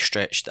by any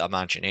stretch of the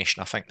imagination.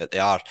 I think that they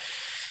are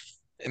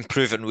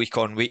improving week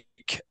on week,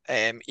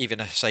 even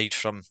aside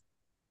from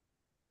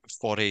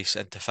forays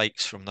into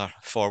fights from their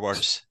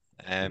forwards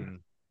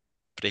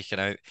breaking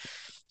out.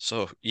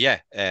 So yeah,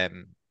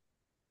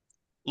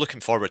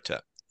 looking forward to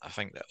it. I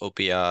think that will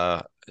be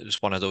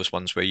it's one of those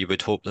ones where you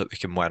would hope that we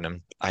can win,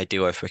 and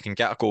ideally if we can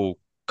get a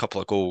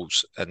couple of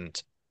goals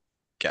and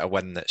get a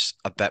win that's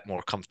a bit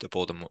more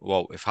comfortable than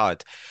what we've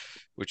had,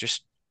 we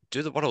just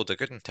do the world a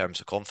good in terms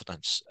of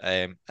confidence,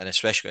 and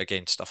especially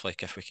against stuff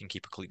like if we can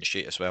keep a clean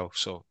sheet as well.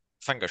 So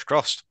fingers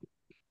crossed.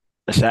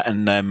 That's it,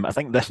 and I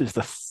think this is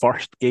the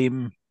first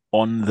game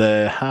on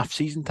the half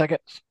season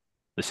tickets,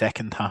 the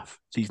second half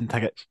season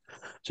tickets.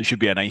 So it should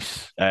be a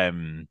nice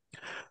kind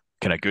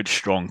of good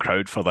strong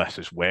crowd for this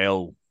as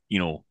well.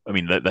 I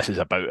mean, this is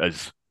about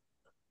as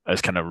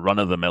kind of run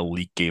of the mill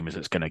league game as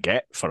it's going to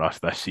get for us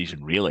this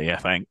season, really, I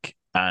think.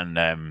 And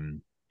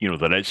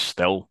there is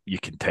still, you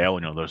can tell,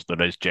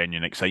 there is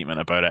genuine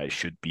excitement about it. It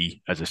should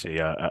be, as I say,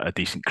 a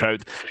decent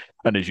crowd.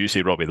 And as you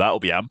say, Robbie, that'll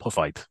be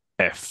amplified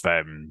if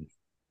Dundee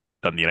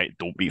United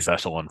don't beat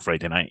Thistle on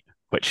Friday night,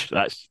 which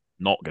that's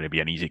not going to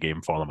be an easy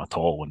game for them at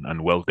all,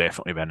 and will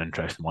definitely be an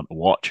interesting one to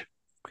watch.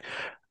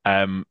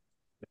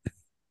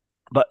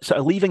 But sort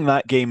of leaving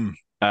that game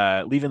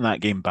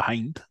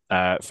behind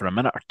for a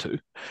minute or two,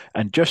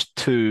 and just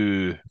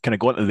to kind of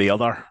go into the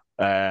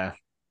other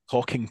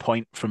talking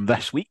point from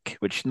this week,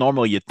 which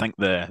normally you'd think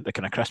the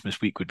kind of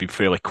Christmas week would be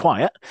fairly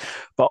quiet,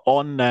 but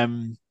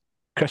on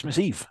Christmas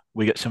Eve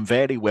we get some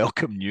very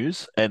welcome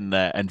news in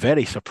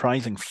very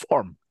surprising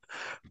form,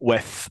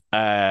 with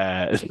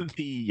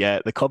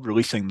the club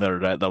releasing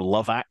their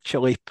Love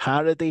Actually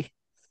parody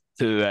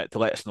to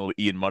let us know that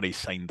Ian Murray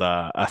signed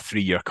a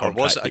 3-year Or contract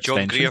was it a John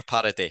extension. Greer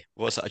parody?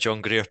 Was it a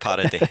John Greer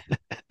parody?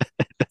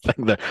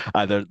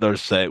 I think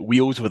there's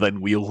wheels within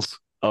wheels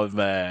of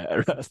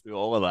through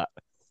all of that.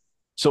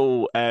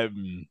 So,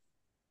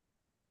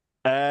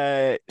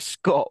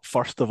 Scott,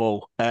 first of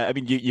all, I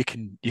mean, you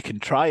can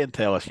try and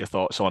tell us your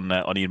thoughts on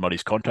Ian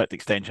Murray's contract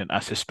extension.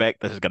 I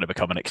suspect this is going to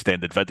become an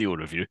extended video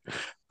review,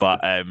 but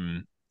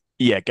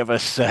yeah, give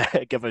us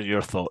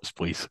your thoughts,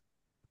 please.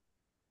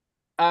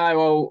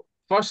 Well,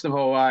 first of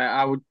all,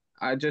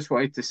 I just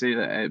wanted to say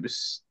that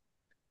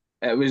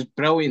it was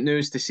brilliant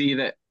news to see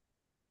that.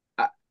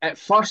 At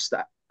first,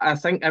 I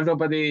think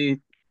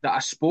everybody that I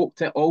spoke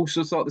to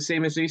also thought the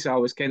same as me, so I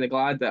was kind of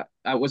glad that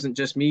it wasn't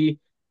just me.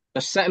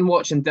 They're sitting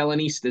watching Dylan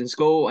Easton's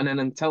goal, and then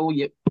until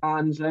you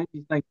pans right,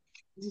 you think,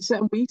 is he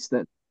sitting with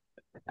Easton?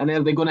 and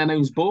are they going to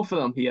announce both of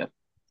them here?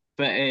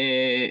 But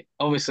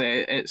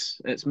obviously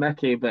it's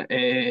Mickey. But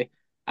I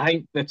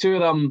think the two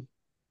of them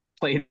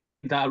played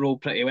that role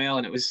pretty well,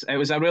 and it was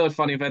a really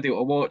funny video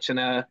to watch,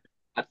 and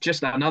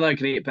just another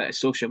great bit of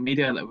social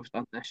media that we've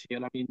done this year.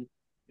 I mean,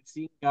 we've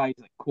seen guys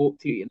like quote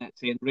tweeting it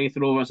saying Wraith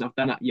Rovers have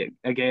done it yet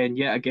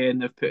again.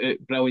 They've put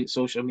out brilliant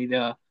social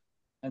media,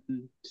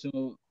 and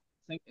so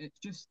I think it's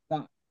just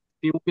that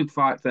feel good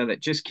factor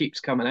that just keeps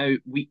coming out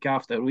week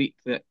after week.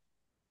 That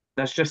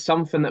there's just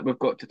something that we've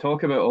got to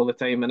talk about all the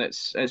time, and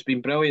it's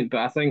been brilliant.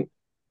 But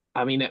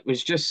I mean, it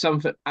was just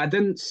something I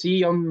didn't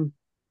see him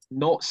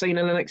not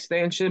signing an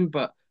extension,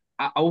 but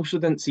I also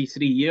didn't see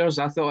 3 years.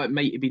 I thought it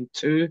might have been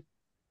two,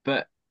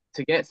 but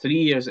to get 3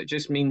 years, it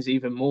just means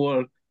even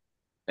more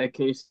in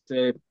case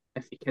if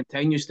he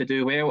continues to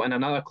do well and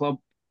another club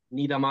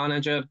need a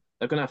manager,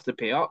 they're going to have to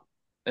pay up.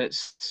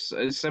 It's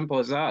as simple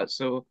as that.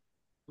 So,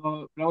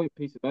 brilliant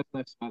piece of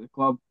business by the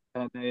club.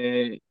 And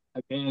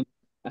again,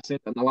 I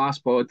said in the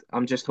last pod,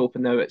 I'm just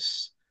hoping now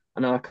it's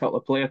another couple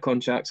of player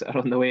contracts that are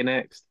on the way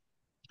next.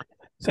 I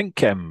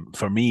think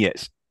for me,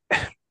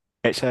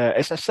 it's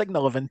a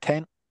signal of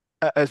intent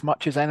as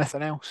much as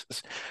anything else.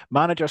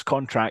 Managers'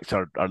 contracts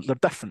are they're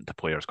different to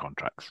players'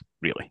 contracts,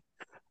 really.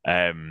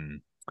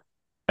 Um,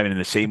 I mean, in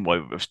the same way,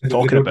 I was They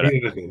talking don't about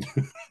it. mean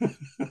anything.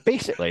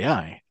 Basically,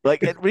 aye.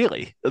 Like it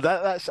really.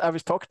 That's I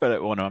was talking about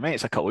it with one of my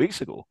mates a couple of weeks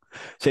ago,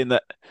 saying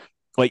that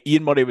like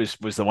Ian Murray was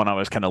the one I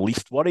was kind of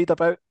least worried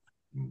about,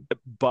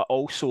 but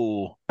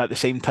also at the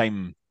same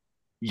time,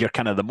 you're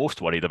kind of the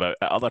most worried about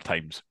at other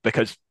times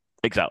because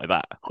exactly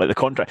that. Like the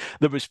contract,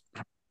 there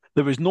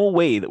was no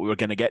way that we were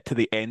going to get to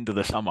the end of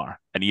the summer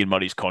and Ian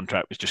Murray's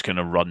contract was just going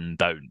to run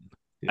down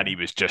Yeah. and he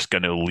was just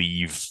going to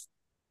leave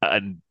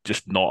and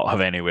just not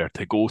have anywhere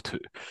to go to.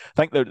 I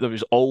think there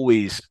was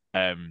always,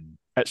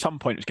 at some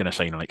point, it was going to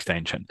sign an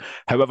extension.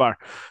 However,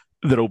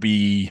 there'll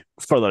be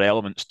further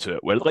elements to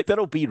it where, like,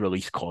 there'll be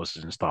release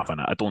clauses and stuff in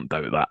it. I don't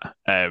doubt that.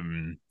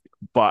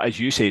 But as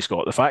you say,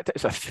 Scott, the fact that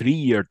it's a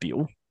 3-year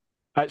deal,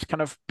 that's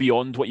kind of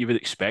beyond what you would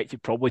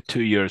expect. Probably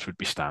 2 years would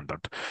be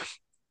standard.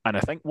 And I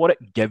think what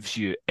it gives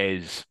you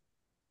is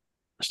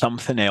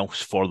something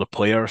else for the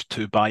players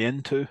to buy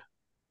into.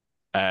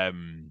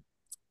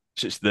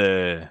 So it's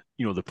the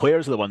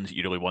players are the ones that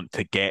you really want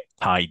to get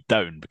tied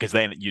down because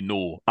then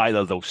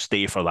either they'll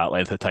stay for that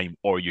length of time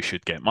or you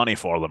should get money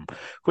for them.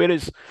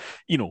 Whereas,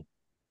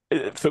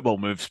 football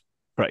moves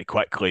pretty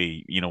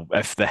quickly.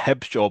 If the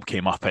Hibs job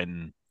came up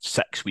in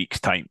 6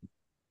 weeks' time,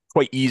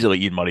 quite easily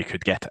Ian Murray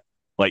could get it.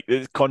 Like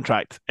the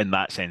contract in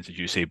that sense, as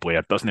you say,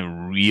 Blair, doesn't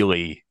even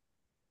really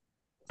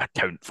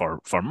account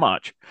for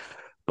much,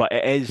 but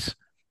it is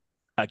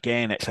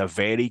again, it's a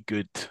very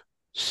good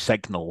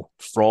signal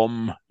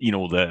from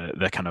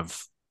the kind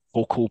of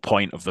focal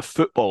point of the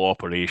football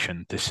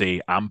operation to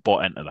say I'm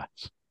bought into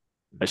this.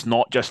 It's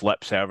not just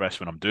lip service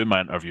when I'm doing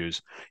my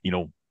interviews.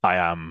 I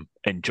am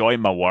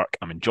enjoying my work.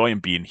 I'm enjoying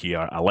being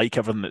here. I like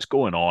everything that's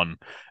going on,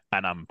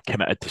 and I'm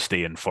committed to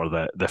staying for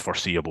the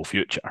foreseeable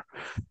future.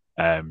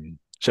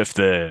 So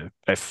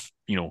if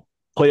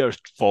players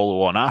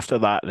follow on after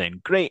that,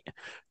 then great.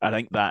 I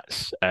think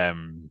that's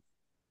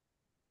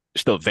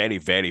still very,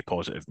 very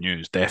positive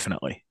news,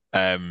 definitely.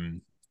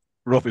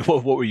 Robbie,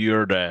 what were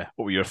your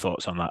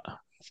thoughts on that?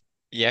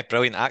 Yeah,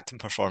 brilliant acting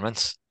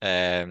performance.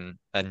 And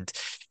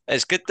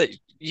it's good that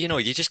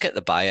you just get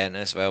the buy-in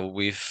as well.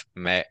 We've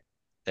met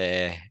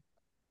uh,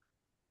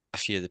 a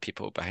few of the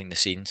people behind the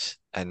scenes,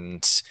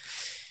 and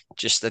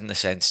just in the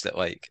sense that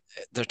like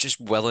they're just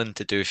willing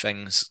to do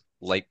things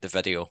like the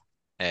video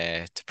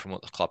to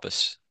promote the club,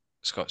 as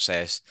Scott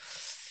says.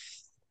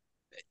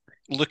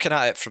 Looking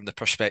at it from the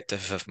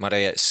perspective of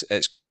Murray, it's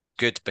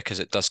good because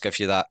it does give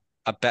you that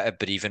a bit of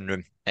breathing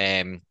room.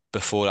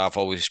 Before I've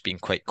always been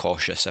quite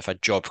cautious. If a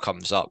job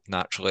comes up,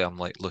 naturally I'm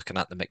like looking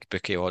at the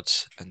McBookie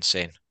odds and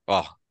saying,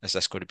 "Oh, is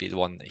this going to be the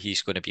one that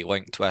he's going to be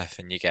linked with?"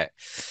 And you get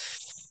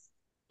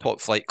top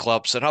flight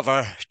clubs and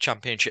other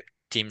championship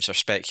teams are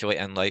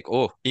speculating like,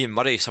 "Oh, Ian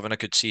Murray's having a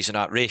good season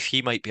at Rafe.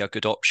 He might be a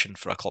good option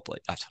for a club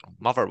like, I don't know,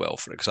 Motherwell,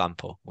 for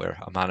example, where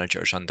a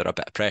manager's under a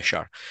bit of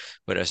pressure."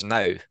 Whereas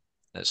now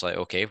it's like,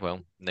 okay,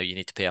 well, now you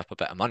need to pay up a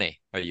bit of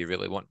money. Are you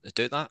really wanting to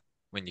do that?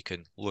 When you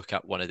can look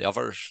at one of the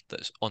others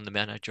that's on the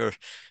manager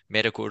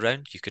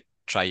merry-go-round, you could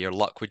try your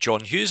luck with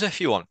John Hughes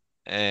if you want.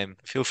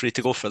 Feel free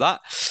to go for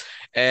that.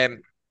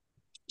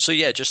 So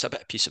yeah, just a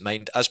bit of peace of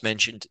mind. As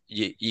mentioned,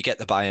 you get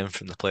the buy-in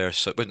from the players,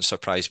 so it wouldn't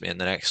surprise me in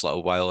the next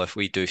little while if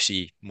we do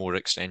see more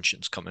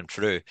extensions coming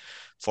through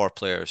for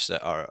players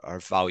that are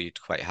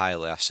valued quite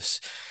highly.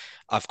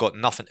 I've got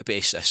nothing to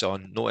base this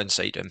on, no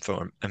inside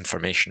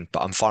information,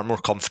 but I'm far more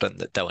confident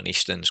that Dylan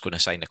Easton's going to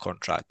sign a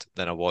contract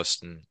than I was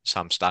in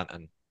Sam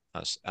Stanton.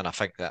 And I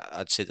think that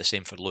I'd say the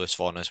same for Lewis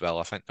Vaughan as well.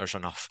 I think there's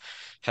enough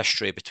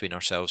history between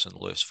ourselves and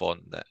Lewis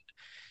Vaughan that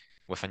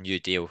with a new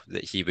deal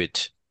that he would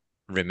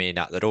remain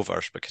at the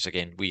Rovers because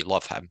again we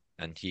love him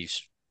and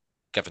he's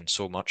given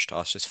so much to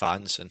us as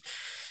fans and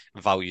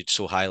valued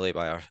so highly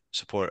by our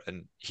support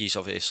and he's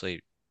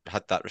obviously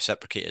had that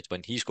reciprocated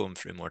when he's going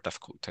through more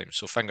difficult times.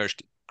 So fingers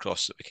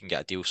crossed that we can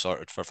get a deal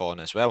sorted for Vaughan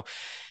as well.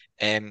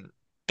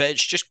 But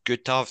it's just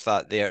good to have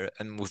that there,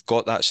 and we've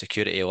got that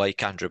security,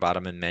 like Andrew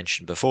Barrowman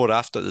mentioned before.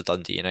 After the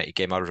Dundee United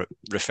game, I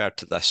referred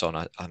to this on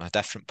a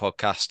different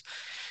podcast.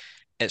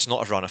 It's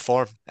not a run of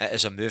form; it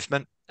is a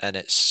movement, and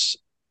it was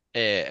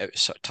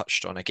sort of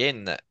touched on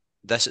again that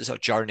this is a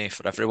journey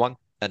for everyone.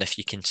 And if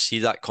you can see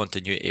that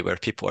continuity where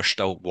people are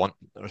still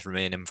wanting to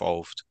remain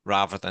involved,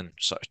 rather than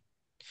sort of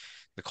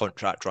the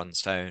contract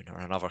runs down or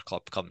another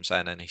club comes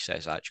in and he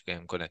says, actually,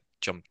 I'm going to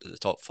jump to the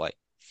top flight,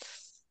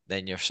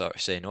 then you're sort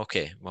of saying,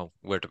 okay, well,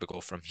 where do we go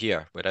from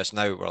here? Whereas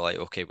now we're like,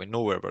 okay, we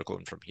know where we're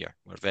going from here.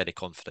 We're very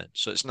confident.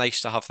 So it's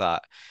nice to have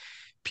that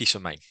peace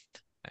of mind,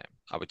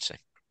 I would say.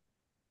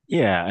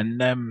 Yeah,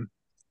 and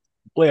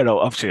Blair,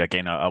 obviously,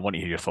 again, I want to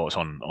hear your thoughts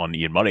on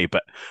Ian Murray,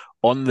 but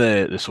on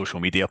the social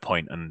media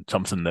point and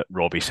something that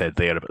Robbie said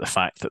there about the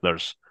fact that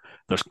there's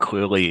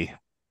clearly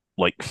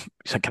like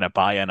some kind of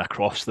buy-in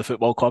across the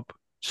football club.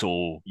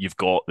 So you've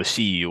got the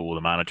CEO,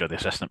 the manager, the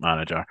assistant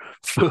manager,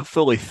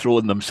 fully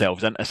throwing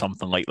themselves into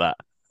something like that.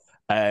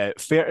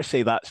 Fair to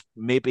say that's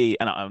maybe,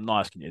 and I'm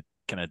not asking you to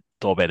kind of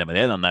dob anyone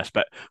in on this,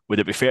 but would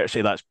it be fair to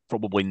say that's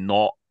probably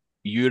not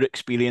your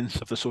experience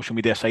of the social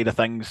media side of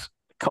things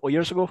a couple of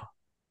years ago?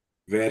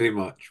 Very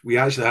much. We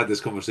actually had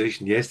this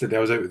conversation yesterday. I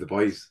was out with the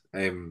boys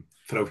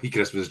for a wee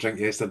Christmas drink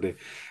yesterday,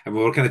 and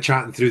we were kind of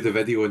chatting through the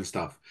video and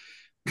stuff.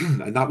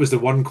 And that was the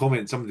one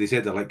comment somebody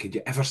said. They're like, "Could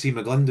you ever see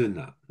McGlynn doing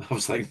that?" I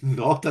was like,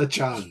 "Not a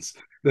chance.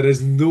 There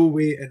is no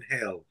way in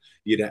hell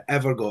you'd have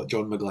ever got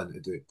John McGlynn to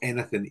do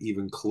anything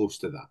even close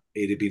to that.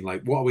 He'd have been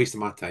like, what a waste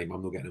of my time.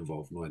 I'm not getting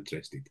involved. Not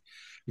interested."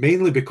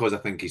 Mainly because I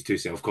think he's too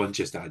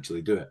self-conscious to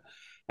actually do it.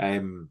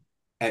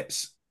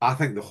 I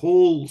think the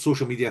whole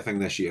social media thing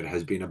this year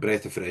has been a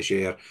breath of fresh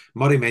air.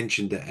 Murray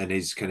mentioned it in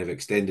his kind of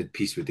extended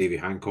piece with Davy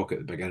Hancock at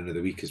the beginning of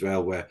the week as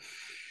well, where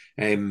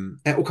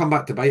it will come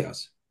back to bite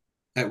us.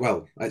 It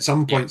will. At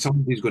some Yeah. point,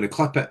 somebody's going to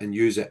clip it and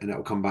use it, and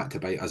it'll come back to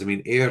bite us. I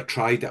mean, Ayr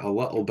tried it a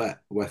little bit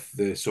with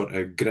the sort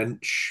of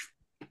Grinch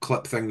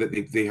clip thing that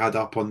they had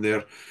up on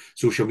their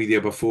social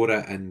media before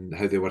it, and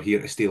how they were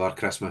here to steal our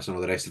Christmas and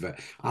all the rest of it.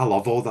 I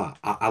love all that.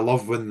 I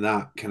love when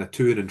that kind of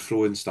toing and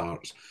froing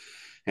starts.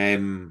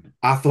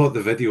 I thought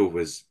the video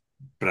was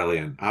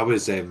brilliant.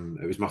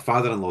 It was my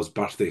father-in-law's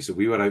birthday, so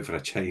we were out for a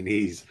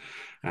Chinese,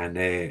 and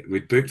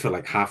we'd booked for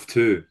like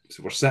 2:30.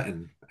 So we're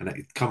sitting, and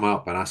it come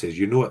up, and I says,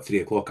 "You know, at 3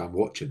 o'clock, I'm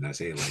watching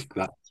this. Eh? Like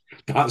that,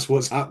 that's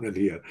what's happening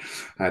here."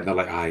 And they're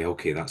like, "Aye,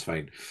 okay, that's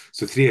fine."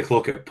 So 3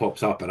 o'clock, it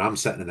pops up, and I'm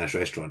sitting in this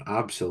restaurant,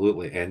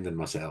 absolutely ending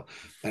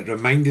myself. It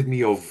reminded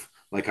me of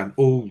like an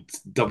old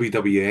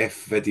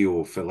WWF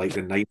video for like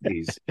the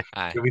 90s.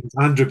 Aye. I mean,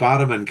 Andrew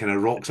Barrowman kind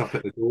of rocks up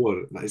at the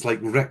door. It's like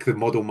Rick the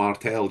Model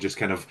Martel just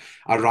kind of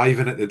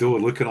arriving at the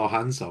door looking all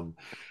handsome.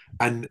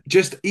 And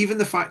just even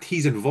the fact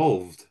he's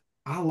involved,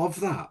 I love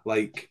that.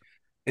 Like,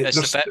 It's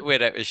the there's bit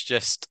where it was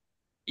just,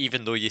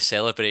 even though you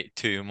celebrate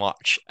too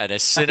much, and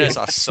as soon as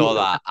I saw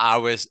that, I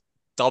was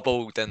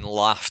doubled in it's the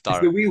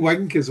laughter. wee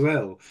wink as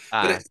well.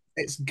 But Aye.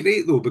 it's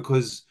great though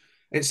because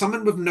it's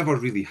something we've never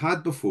really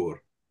had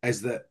before.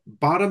 Is that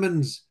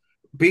Barrowman's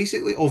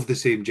basically of the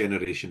same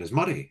generation as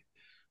Murray?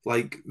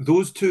 Like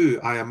those two,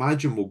 I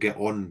imagine will get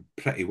on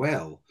pretty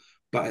well.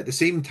 But at the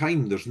same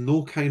time, there's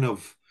no kind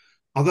of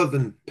other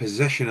than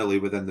positionally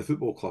within the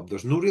football club,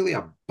 there's no really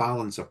a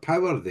balance of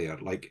power there.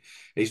 Like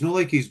it's not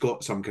like he's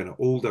got some kind of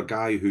older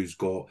guy who's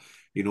got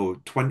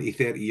 20,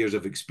 30 years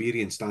of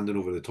experience standing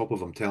over the top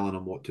of him telling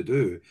him what to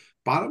do.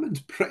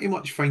 Barrowman's pretty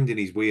much finding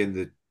his way in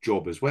the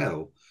job as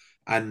well.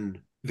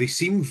 And they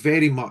seem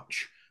very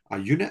much a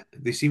unit.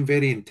 They seem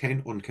very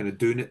intent on kind of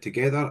doing it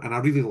together. And I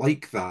really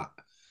like that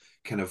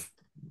kind of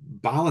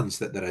balance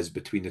that there is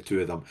between the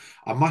two of them.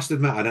 I must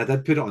admit, and I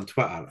did put it on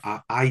Twitter,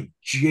 I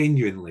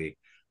genuinely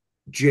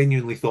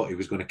thought he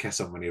was going to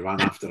kiss him when he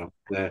ran after him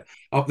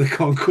up the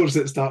concourse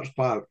at Starks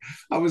Park.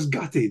 I was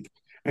gutted.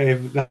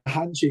 The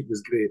handshake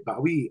was great, but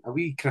a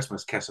wee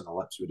Christmas kiss on the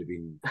lips would have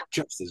been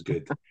just as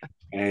good.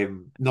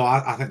 No,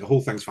 I think the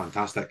whole thing's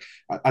fantastic.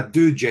 I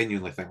do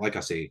genuinely think, like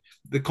I say,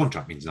 the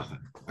contract means nothing.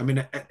 I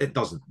mean, it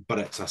doesn't, but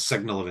it's a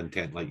signal of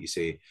intent, like you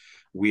say.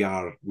 We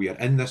are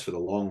in this for the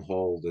long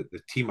haul.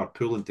 The team are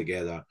pulling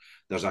together.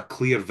 There's a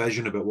clear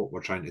vision about what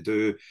we're trying to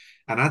do,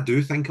 and I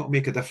do think it'll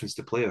make a difference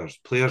to players.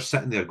 Players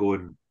sitting there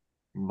going,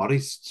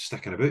 "Murray's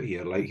sticking about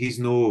here. Like he's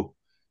no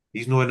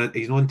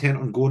intent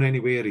on going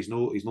anywhere. He's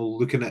no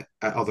looking at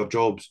other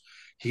jobs.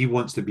 He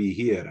wants to be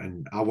here,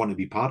 and I want to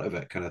be part of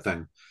it, kind of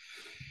thing."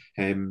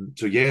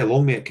 So yeah,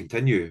 long may it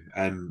continue.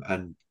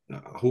 And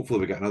hopefully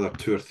we get another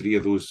 2 or 3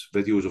 of those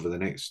videos over the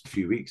next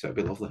few weeks. That'd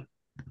be lovely.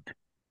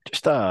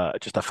 Just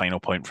a final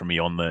point for me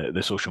on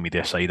the social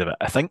media side of it.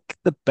 I think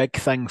the big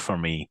thing for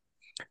me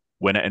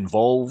when it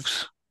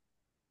involves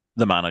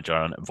the manager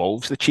and it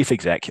involves the chief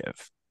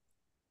executive,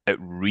 it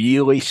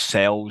really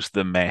sells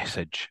the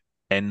message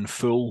in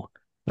full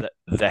that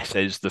this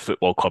is the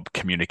football club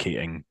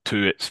communicating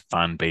to its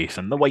fan base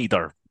and the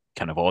wider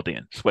kind of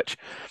audience, which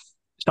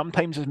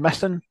sometimes is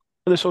missing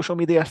with the social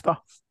media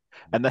stuff.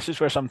 And this is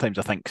where sometimes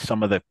I think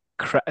some of the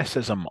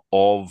criticism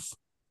of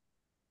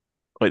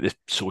like the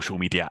social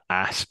media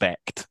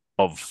aspect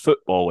of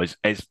football is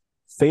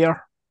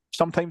fair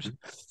sometimes,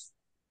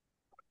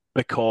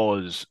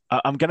 because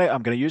I'm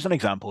gonna use an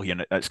example here,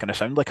 and it's gonna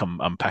sound like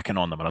I'm picking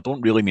on them, and I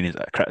don't really mean it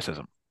as a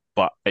criticism,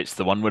 but it's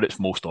the one where it's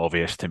most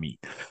obvious to me.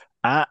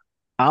 At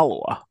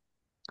Alloa,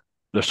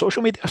 their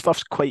social media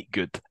stuff's quite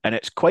good, and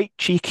it's quite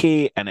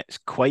cheeky, and it's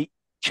quite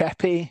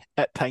chippy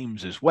at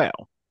times as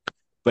well.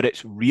 But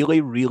it's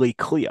really, really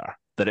clear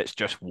that it's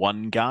just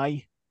one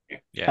guy,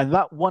 Yeah. and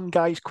that one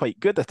guy's quite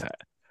good at it.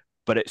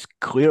 But it's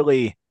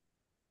clearly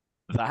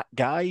that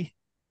guy,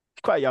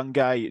 quite a young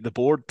guy, the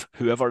board,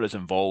 whoever is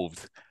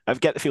involved, I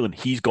get the feeling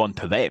he's gone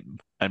to them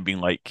and been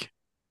like,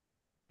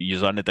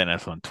 "You're on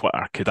this on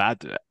Twitter. Could I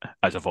do it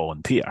as a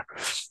volunteer?"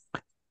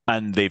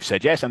 And they've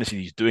said yes, and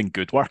he's doing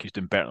good work. He's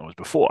doing better than he was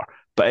before.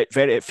 But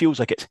it feels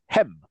like it's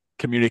him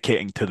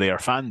communicating to their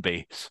fan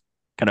base,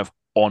 kind of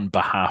on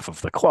behalf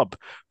of the club.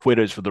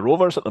 Whereas for the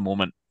Rovers at the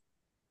moment,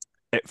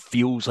 it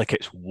feels like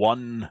it's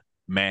one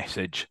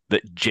message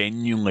that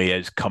genuinely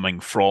is coming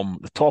from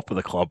the top of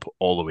the club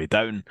all the way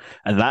down.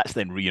 And that's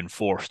then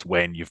reinforced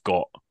when you've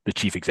got the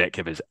chief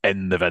executive is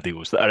in the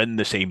videos that are in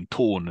the same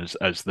tone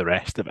as the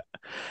rest of it.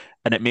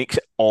 And it makes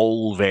it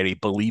all very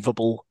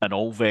believable and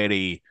all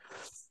very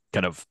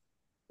kind of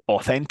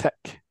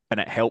authentic. And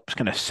it helps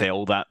kind of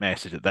sell that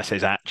message that this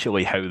is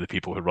actually how the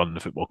people who run the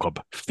football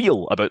club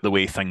feel about the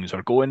way things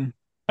are going,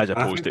 as And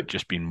I opposed to think it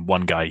just being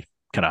one guy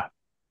kind of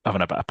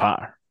having a bit of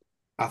patter.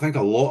 I think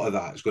a lot of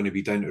that is going to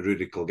be down to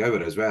Rudy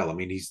Kilgour as well. I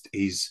mean,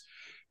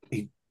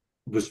 he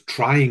was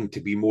trying to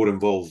be more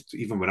involved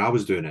even when I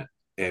was doing it.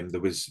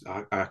 There was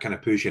a kind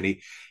of push, and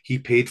he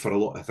paid for a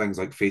lot of things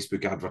like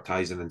Facebook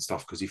advertising and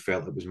stuff because he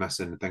felt it was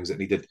missing things that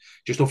needed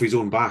just off his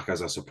own back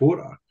as a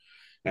supporter.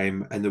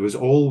 And there was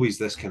always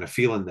this kind of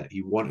feeling that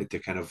he wanted to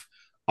kind of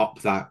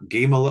up that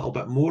game a little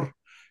bit more.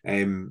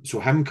 So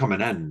him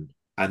coming in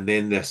and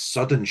then this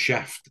sudden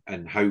shift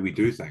in how we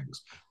do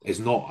things is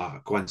not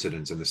a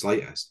coincidence in the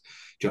slightest.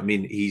 Do you know what I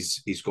mean?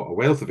 He's got a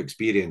wealth of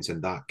experience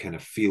in that kind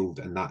of field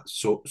and that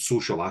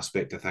social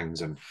aspect of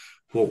things and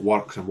what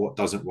works and what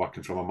doesn't work,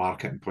 and from a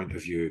marketing point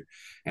of view.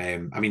 I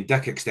mean,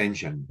 Dick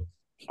Extension,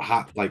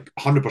 like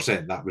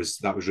 100%, that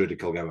was Rudy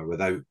Kilgour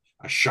without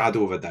a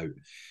shadow of a doubt.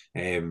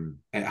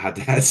 It had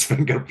his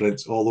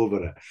fingerprints all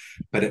over it,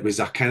 but it was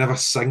a kind of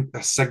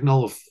a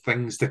signal of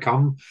things to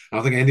come. I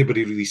don't think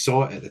anybody really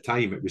saw it at the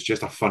time. It was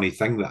just a funny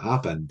thing that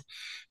happened,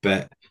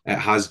 but it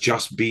has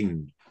just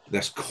been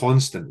this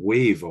constant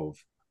wave of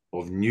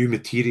new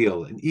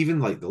material, and even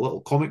like the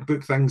little comic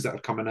book things that are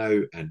coming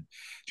out. And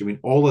do you mean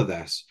all of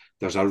this?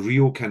 There's a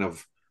real kind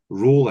of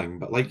rolling,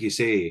 but like you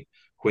say,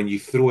 when you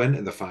throw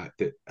into the fact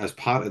that as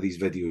part of these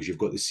videos, you've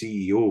got the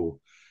CEO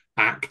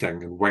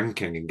acting and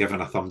winking and giving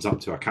a thumbs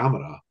up to a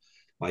camera,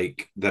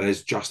 like there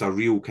is just a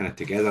real kind of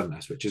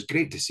togetherness, which is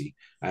great to see.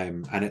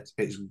 And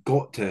it's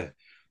got to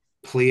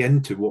play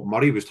into what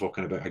Murray was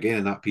talking about again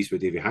in that piece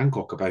with Davy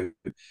Hancock about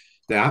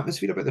the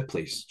atmosphere about the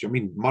place. Do you know what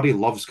I mean? Murray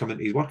loves coming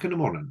to his work in the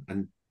morning,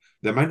 and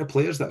the amount of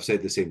players that have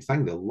said the same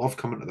thing, they love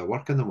coming to their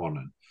work in the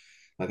morning.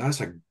 Like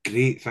that's a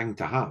great thing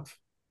to have.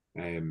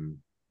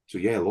 So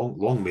yeah,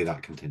 long may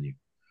that continue.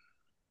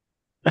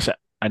 That's it.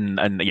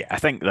 And yeah, I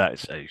think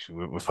that's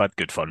we've had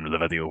good fun with the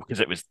video because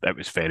it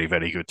was very,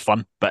 very good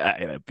fun.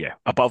 But yeah,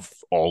 above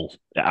all,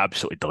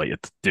 absolutely delighted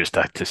just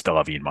to still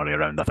have Ian Murray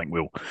around. I think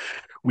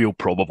we'll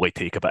probably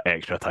take a bit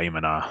extra time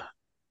in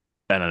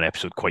an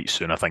episode quite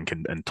soon, I think,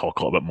 and talk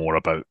a little bit more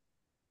about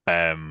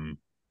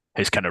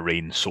his kind of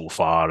reign so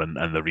far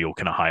and the real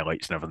kind of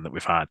highlights and everything that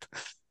we've had.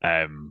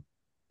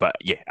 But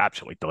yeah,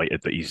 absolutely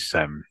delighted that he's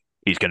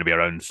going to be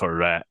around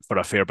for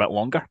a fair bit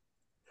longer.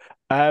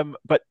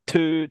 But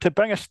to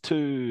bring us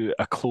to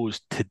a close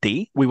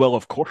today, we will,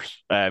 of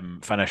course,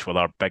 finish with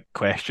our big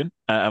question.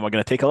 And we're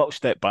going to take a little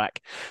step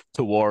back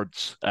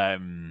towards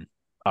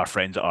our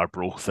friends at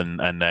Arbroath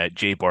and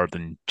Jay Bird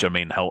and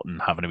Jermaine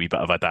Hilton having a wee bit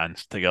of a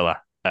dance together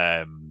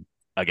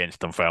against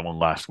Dunfermline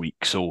last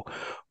week. So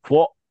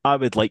what I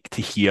would like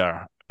to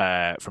hear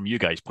from you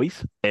guys,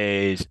 please,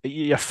 is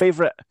your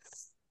favourite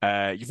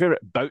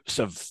bouts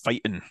of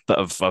fighting that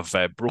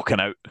have broken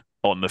out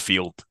on the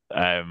field,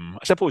 I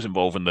suppose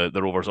involving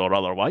the Rovers or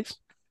otherwise.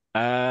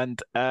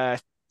 And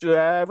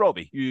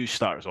Robbie, you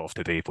start us off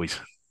today, please.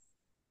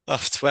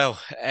 Oh, well,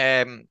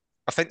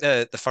 I think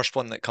the first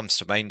one that comes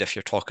to mind if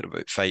you're talking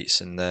about fights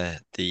and the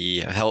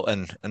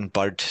Hilton and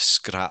Bird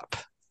scrap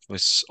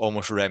was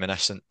almost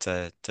reminiscent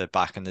to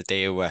back in the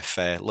day with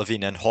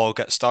Levine and Hogg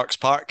at Starks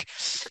Park.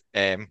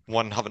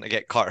 One having to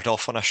get carted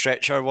off on a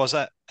stretcher, was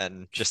it?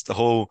 And just the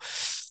whole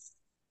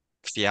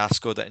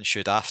fiasco that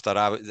ensued after.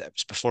 It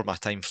was before my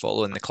time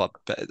following the club,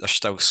 but there's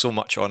still so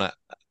much on it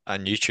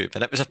on YouTube.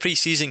 And it was a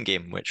pre-season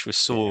game, which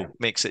was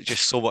makes it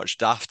just so much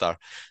dafter,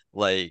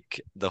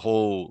 like the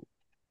whole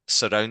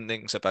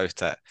surroundings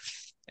about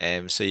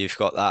it. So you've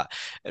got that.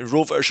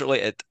 Rovers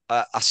related,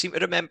 I seem to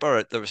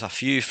remember there was a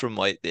few from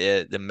like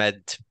the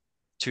mid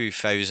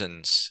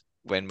 2000s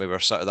when we were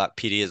sort of that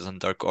period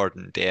under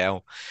Gordon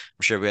Dale.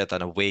 I'm sure we had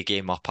an away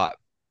game up at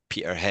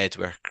Peterhead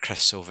where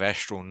Chris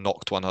Silvestro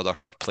knocked one of their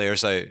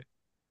players out.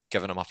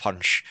 giving him a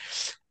punch.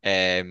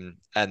 And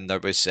there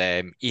was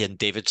Ian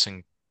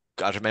Davidson.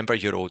 I remember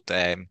your old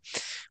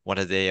one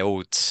of the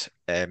old sort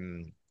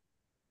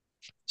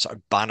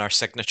of banner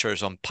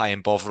signatures on Pie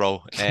and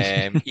Bovril.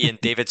 Ian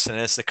Davidson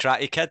is the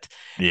Karate Kid.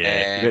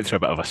 Yeah, he went through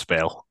a bit of a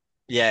spell.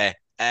 Yeah.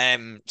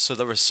 So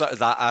there was sort of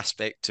that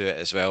aspect to it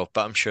as well,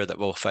 but I'm sure that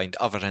we'll find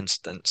other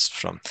instances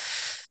from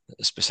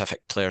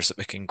specific players that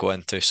we can go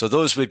into. So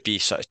those would be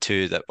sort of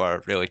two that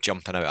were really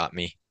jumping out at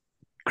me.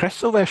 Chris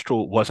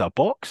Silvestro was a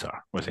boxer,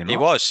 was he He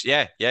not? was,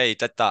 yeah, he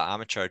did that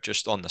amateur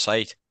just on the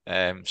side.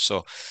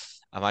 So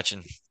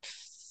imagine.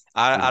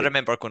 I Really?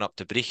 remember going up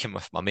to Brecon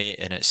with my mate,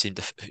 and it seemed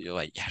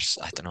like years,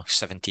 I don't know,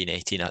 17,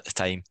 18 at the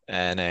time.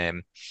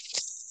 And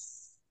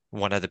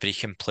one of the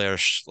Brecon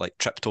players like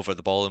tripped over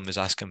the ball and was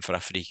asking for a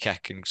free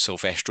kick, and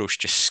Silvestro's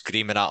just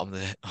screaming at him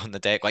on the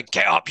deck, like,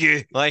 "Get up,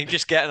 you!" Like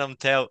just getting him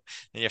to help.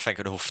 And you're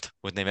thinking, "Oh,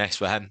 wouldn't they mess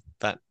with him?"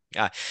 But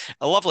yeah,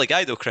 a lovely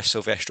guy though, Chris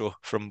Silvestro,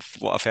 from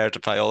what I've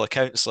heard by all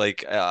accounts.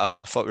 Like I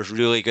thought it was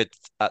really good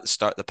at the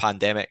start of the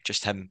pandemic,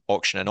 just him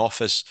auctioning off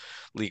his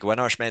league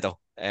winners medal.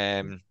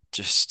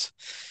 Just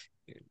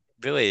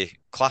really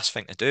class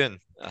thing to do in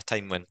a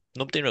time when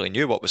nobody really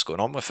knew what was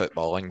going on with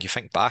football. And you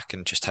think back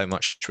and just how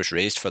much was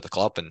raised for the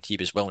club, and he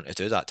was willing to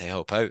do that to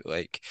help out.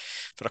 Like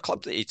for a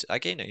club that he'd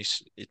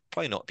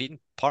probably not been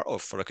part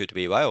of for a good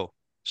wee while.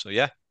 So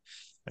yeah,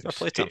 fair It's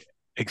play to him.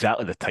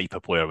 exactly the type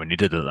of player we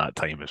needed at that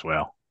time as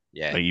well.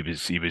 Yeah. Like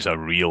he was a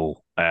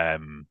real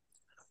kind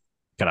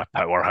of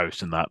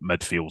powerhouse in that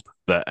midfield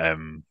that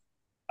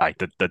I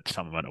did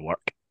some amount of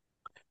work.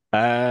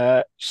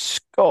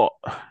 Scott,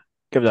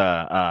 give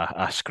us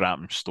a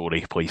Scranton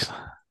story, please.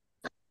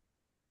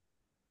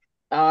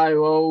 Aye,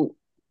 well,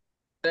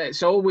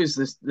 it's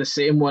always the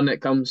same one that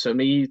comes for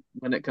me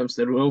when it comes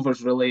to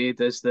Rovers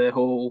related is the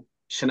whole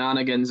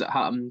shenanigans that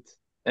happened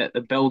at the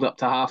build up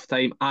to half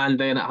time and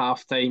then at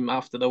half time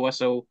after the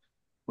whistle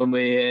when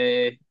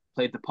we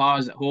played the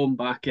Pars at home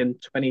back in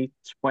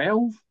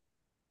 2012.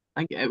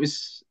 I think it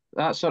was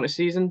that sort of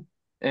season.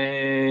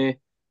 When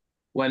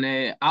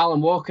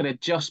Alan Walker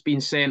had just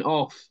been sent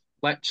off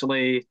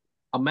literally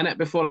a minute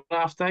before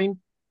half time.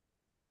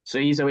 So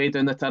he's away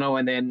down the tunnel,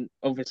 and then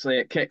obviously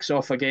it kicks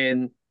off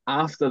again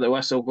after the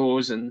whistle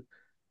goes, and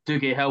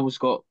Dougie Hill's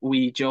got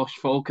wee Josh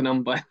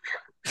Falkenham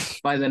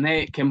by the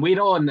neck, and we're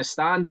all in the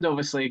stand,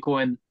 obviously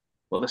going,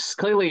 well, there's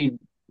clearly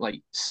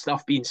like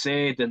stuff being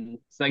said and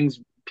things,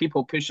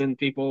 people pushing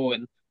people,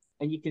 and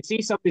you can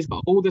see somebody's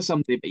got hold of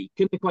somebody, but you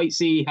couldn't quite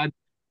see he had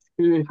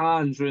two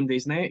hands round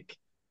his neck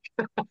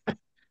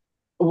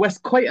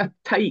with quite a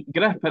tight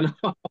grip, and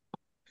It's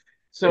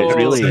so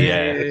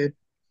really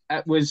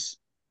it was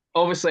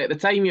obviously at the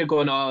time you're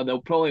going, oh,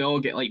 they'll probably all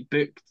get like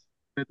booked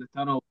in the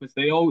tunnel because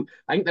they all.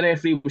 I think the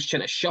referee was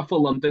trying to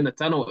shuffle them down the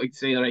tunnel, like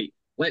say, right,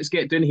 let's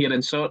get down here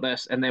and sort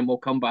this, and then we'll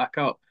come back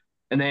up.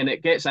 And then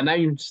it gets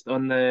announced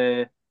on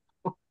the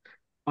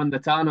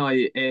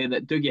tannoy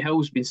that Dougie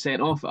Hill's been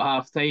sent off at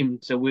half time,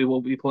 so we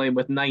will be playing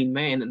with 9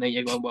 men. And then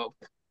you're going, well,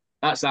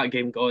 that's that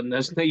game gone.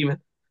 There's not even.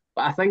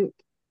 But I think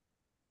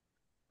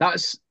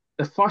that's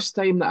the first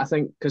time that I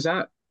think because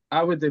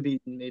I would have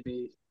been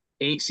maybe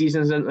 8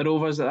 seasons into the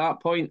Rovers at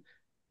that point.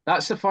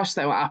 That's the first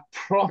time I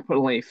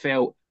properly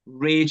felt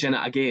raging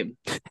at a game.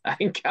 I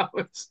think I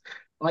was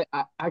like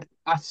I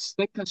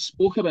think I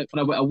spoke about it for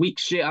about a week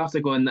straight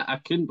after going that I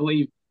couldn't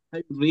believe how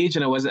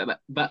raging I was at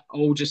that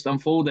all just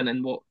unfolding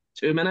in what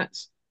 2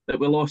 minutes that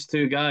we lost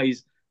two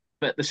guys.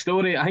 But the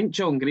story, I think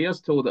John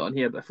Greer's told it on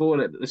here before.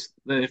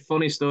 The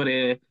funny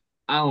story,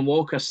 Alan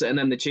Walker sitting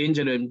in the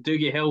changing room,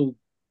 Dougie Hill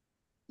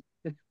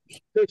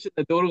pushing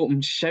the door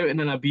open, shouting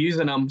and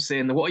abusing him,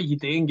 saying, "What are you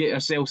doing? Get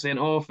yourself sent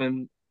off,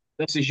 and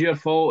this is your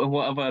fault, and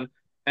whatever."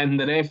 And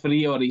the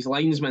referee or his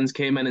linesmans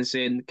came in and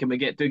saying, "Can we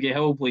get Dougie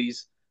Hill,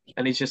 please?"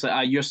 And he's just like,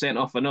 "Ah, you're sent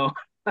off, or no?"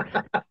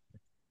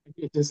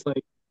 He's just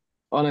like,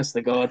 honest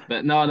to God.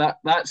 But no,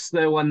 that's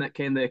the one that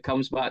kind of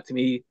comes back to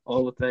me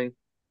all the time.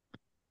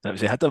 that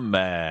was, they had them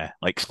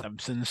like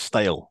Simpsons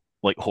style,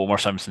 like Homer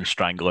Simpson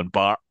strangling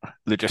Bart.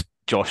 They just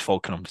Josh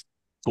Falkenham's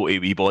totally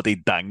wee body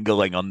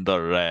dangling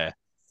under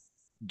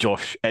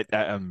Josh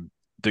Dougie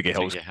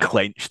Hill's Dougie Hill.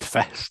 clenched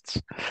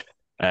fists.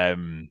 I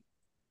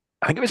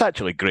think it was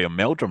actually Graham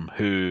Meldrum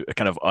who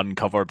kind of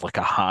uncovered like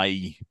a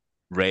high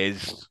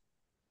res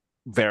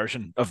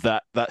version of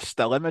that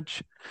still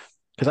image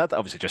because I'd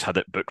obviously just had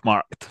it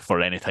bookmarked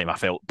for any time I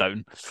felt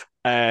down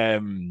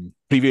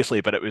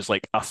previously, but it was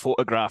like a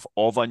photograph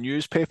of a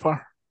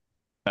newspaper.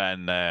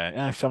 And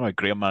yeah, somehow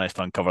Graham managed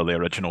to uncover the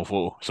original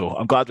photo. So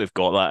I'm glad we've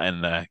got that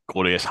in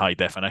glorious high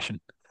definition.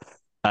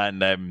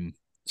 And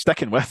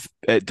sticking with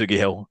Dougie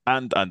Hill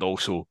and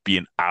also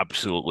being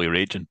absolutely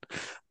raging.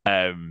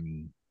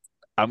 I'm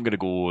going to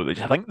go. I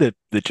think the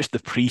just the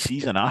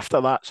pre-season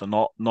after that, so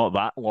not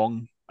that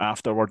long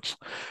afterwards.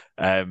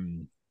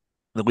 The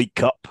League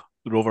Cup,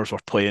 the Rovers were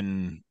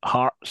playing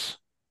Hearts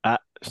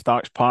at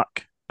Starks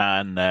Park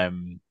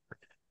and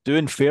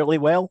doing fairly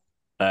well.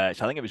 So I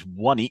think it was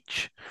one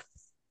each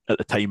at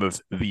the time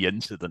of the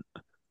incident,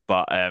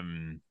 but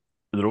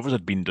the Rovers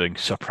had been doing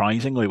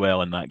surprisingly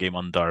well in that game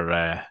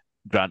under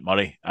Grant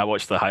Murray. I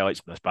watched the highlights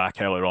of this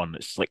back earlier on.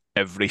 It's like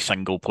every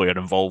single player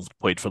involved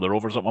played for the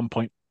Rovers at one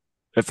point.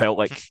 It felt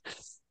like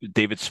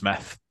David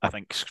Smith, I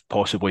think,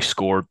 possibly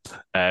scored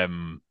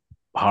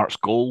Hart's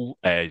goal.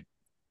 Kevin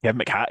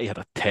McHattie had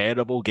a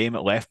terrible game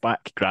at left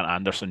back. Grant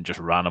Anderson just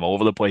ran him all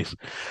over the place.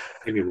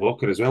 Jimmy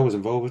Walker as well was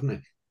involved, wasn't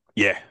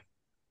he? Yeah.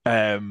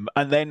 And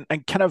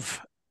kind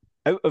of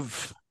out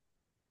of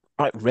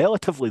like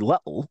relatively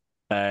little,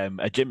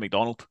 Jim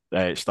McDonald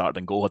started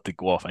in goal, had to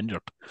go off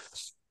injured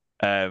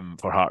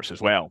for Hearts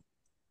as well.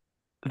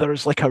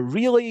 There's like a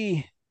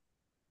really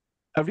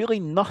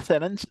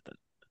nothing incident.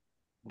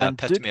 The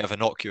And epitome of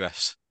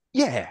innocuous.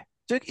 Yeah,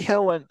 Dougie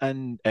Hill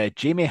and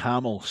Jamie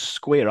Hamill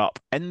square up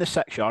in the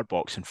 6 yard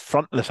box in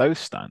front of the south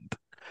stand,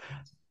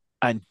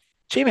 and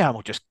Jamie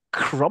Hamill just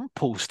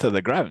crumples to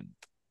the ground.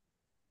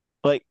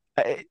 Like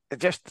it's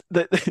just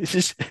the way It's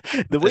he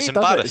does it as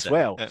embarrassing.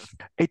 well. Yeah.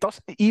 It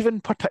doesn't even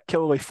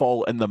particularly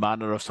fall in the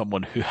manner of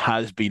someone who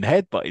has been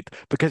headbutted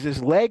because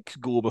his legs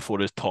go before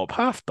his top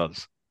half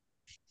does.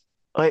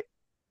 Like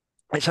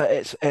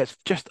it's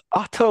just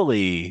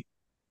utterly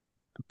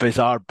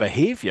bizarre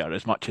behaviour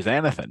as much as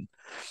anything.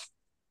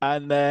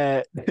 And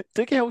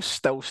Dougie Hill's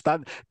still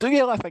standing. Dougie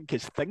Hill, I think,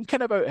 is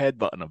thinking about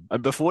headbutting him.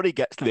 And before he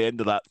gets to the end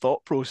of that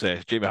thought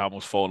process, Jamie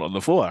Hamill's fallen on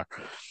the floor.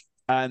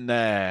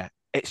 And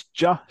it's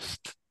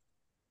just,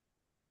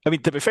 I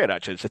mean, to be fair,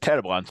 actually, it's a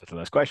terrible answer to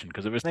this question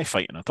because there was no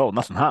fighting at all.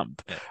 Nothing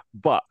happened. Yeah.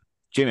 But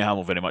Jamie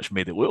Hamill very much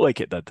made it look like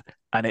it did.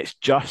 And it's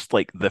just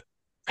like the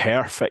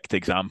perfect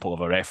example of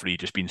a referee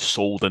just being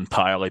sold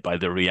entirely by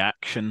the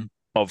reaction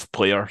of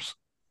players.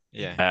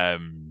 Yeah.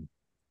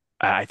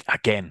 I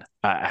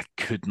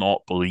could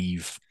not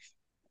believe.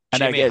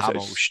 And I Jamie guess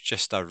Hamill's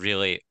just a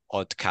really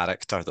odd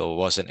character, though,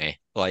 wasn't he?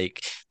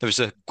 Like, there was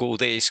a goal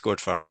that he scored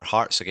for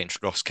Hearts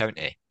against Ross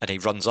County, and he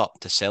runs up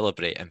to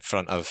celebrate in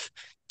front of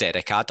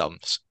Derek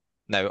Adams.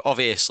 Now,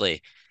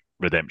 obviously,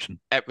 redemption.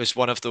 it was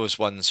one of those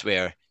ones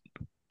where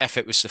if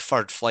it was the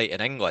third flight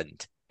in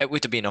England, it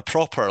would have been a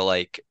proper,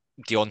 like,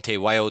 Deontay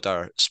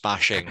Wilder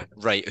smashing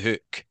right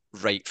hook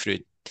right through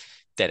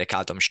Derek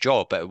Adams'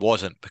 jaw, but it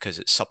wasn't because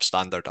it's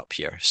substandard up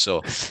here.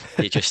 So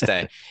he just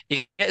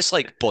he gets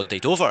like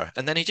bodied over,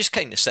 and then he just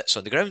kind of sits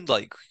on the ground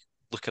like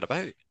looking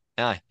about.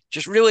 Aye,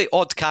 just really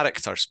odd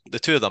characters, the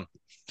two of them.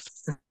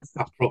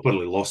 I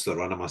properly lost the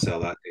run of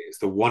myself that day. It's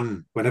the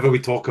one whenever we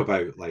talk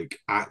about like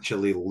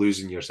actually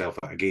losing yourself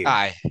at a game.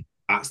 Aye,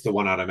 that's the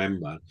one I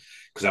remember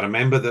because I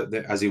remember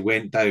that as he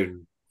went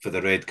down for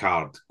the red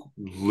card,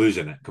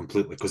 losing it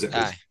completely because it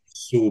was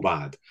so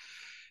bad.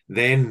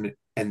 Then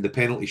in the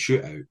penalty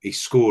shootout, he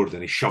scored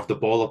and he shoved the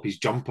ball up his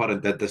jumper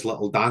and did this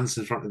little dance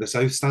in front of the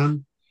south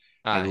stand.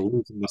 And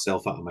losing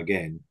myself at him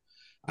again.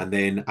 And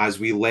then as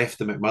we left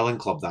the Macmillan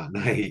Club that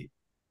night,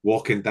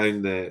 walking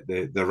down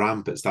the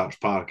ramp at Starks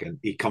Park, and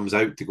he comes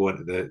out to go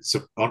into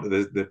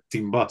the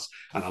team bus,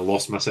 and I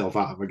lost myself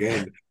at him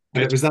again.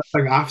 And it was that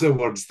thing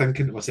afterwards,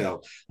 thinking to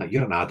myself, like,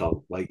 you're an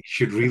adult, like, you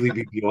should really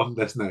be beyond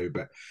this now.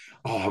 But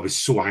I was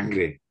so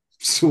angry,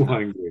 so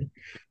angry.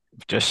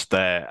 Just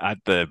I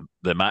had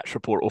the match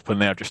report open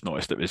there. Just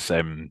noticed it was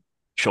Sean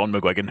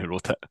McGuigan who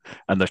wrote it,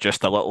 and there's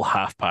just a little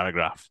half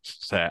paragraph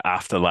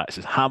after that. It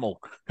says Hamill,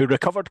 who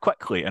recovered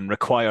quickly and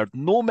required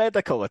no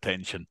medical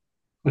attention.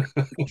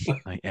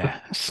 Like, yeah,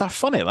 it's so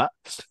funny that.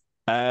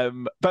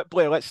 But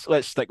Blair,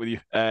 let's stick with you.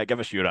 Give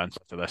us your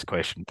answer to this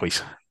question,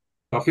 please.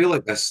 I feel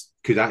like this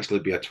could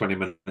actually be a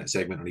 20-minute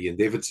segment on Ian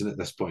Davidson at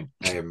this point,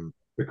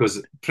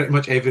 because pretty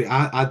much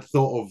I'd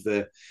thought of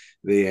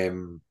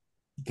the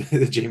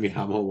Jamie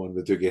Hamill one,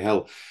 the Dougie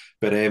Hill,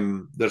 but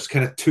there's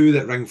kind of two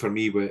that ring for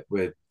me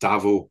with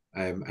Davo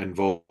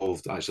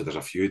involved. Actually, there's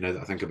a few now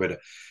that I think about it,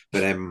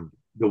 but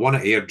the one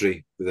at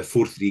Airdrie, the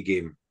 4-3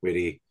 game where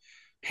he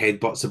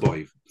headbutts a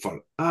boy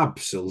for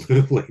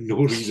absolutely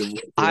no reason.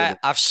 I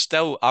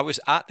was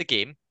at the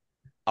game.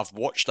 I've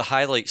watched the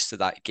highlights to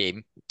that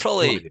game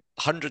probably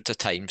hundreds of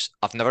times.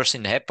 I've never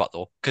seen the headbutt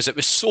though, because it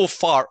was so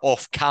far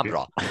off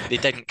camera. They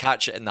didn't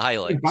catch it in the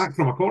highlights. Back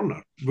from a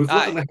corner. We've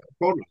literally hit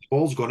a corner. The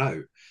ball's gone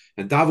out.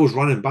 And Davo's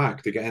running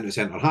back to get into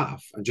centre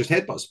half and just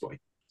headbutts boy.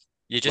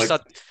 You just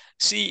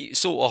see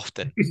so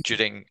often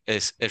during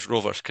his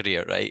Rovers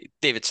career, right?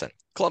 Davidson,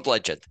 club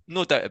legend,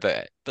 no doubt about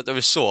it. But there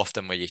was so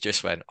often where you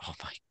just went, oh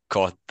my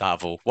God,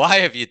 Davo, why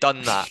have you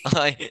done that?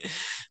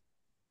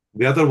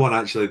 The other one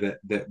actually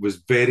that was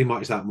very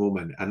much that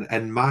moment, and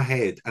in my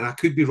head, and I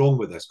could be wrong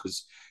with this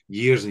because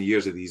years and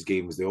years of these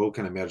games, they all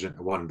kind of merge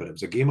into one, but it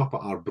was a game up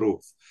at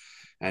Arbroath,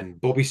 and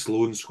Bobby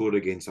Sloan scored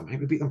against them. I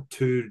think we beat them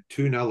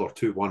 2-0 or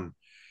 2-1.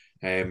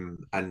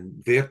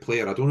 And their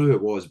player, I don't know who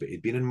it was, but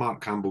he'd been in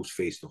Mark Campbell's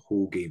face the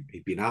whole game.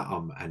 He'd been at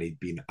him and he'd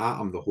been at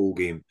him the whole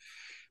game.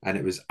 And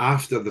it was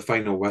after the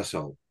final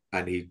whistle,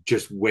 and he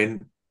just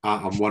went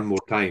at him one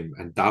more time,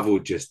 and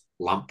Davo just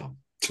lamped him.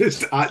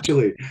 Just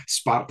actually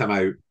sparked him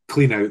out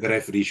clean out. The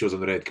referee shows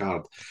him the red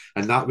card,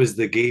 and that was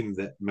the game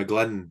that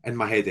McGlynn, in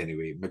my head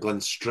anyway,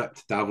 McGlynn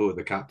stripped Davo of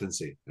the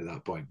captaincy at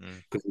that point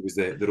because he was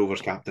the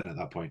Rovers captain at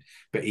that point.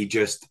 But he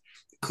just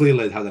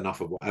clearly had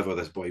enough of whatever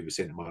this boy was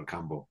saying to Mark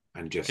Campbell,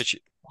 and just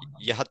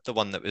you had the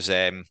one that was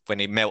when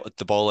he melted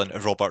the ball into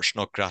Robert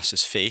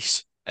Snodgrass's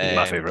face.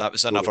 My favourite. That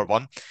was another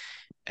one.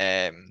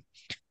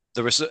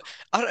 There was,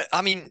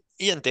 I mean,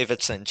 Ian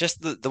Davidson, just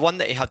the one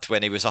that he had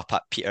when he was up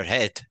at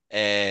Peterhead,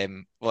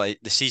 like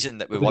the season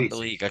that we won the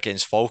league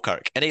against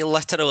Falkirk, and he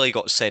literally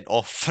got sent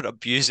off for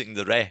abusing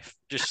the ref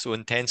just so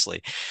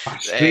intensely. A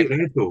straight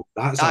red though.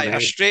 That's a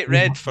straight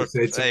red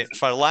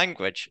for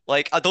language.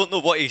 Like, I don't know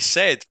what he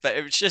said, but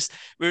it was just,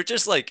 we were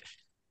just like,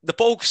 the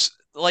balls,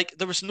 like,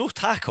 there was no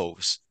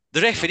tackles.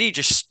 The referee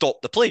just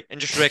stopped the play and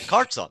just red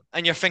cards on,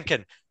 and you're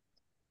thinking,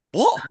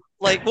 what?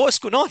 Like, what's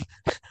going on?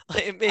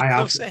 Like, it made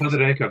no sense. For the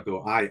record,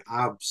 though, I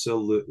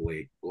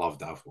absolutely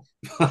loved Davo.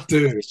 I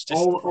do. Just,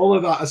 all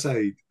of that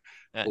aside,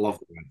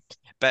 loved it.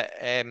 But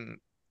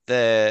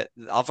the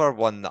other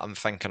one that I'm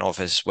thinking of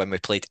is when we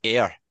played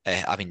Ayr.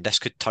 I mean, this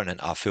could turn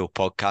into a full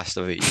podcast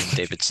about Ian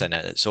Davidson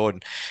at its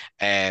own.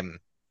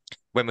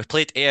 When we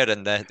played Ayr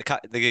in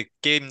the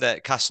game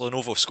that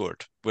Castelnuovo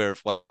scored, where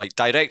like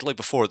directly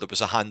before there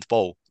was a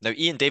handball. Now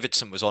Ian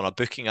Davidson was on a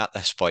booking at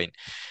this point,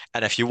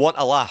 and if you want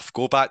a laugh,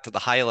 go back to the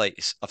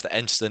highlights of the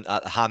incident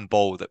at the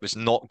handball that was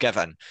not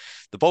given.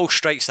 The ball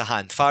strikes the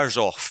hand, fires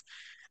off,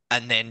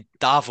 and then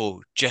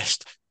Davo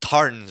just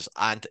turns,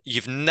 and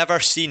you've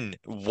never seen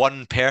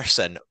one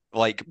person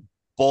like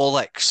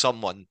bollock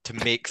someone to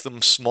make them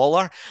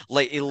smaller.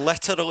 Like, he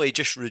literally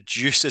just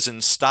reduces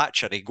in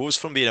stature. He goes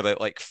from being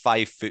about like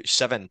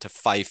 5'7" to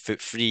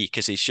 5'3"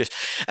 because he's just,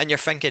 and you're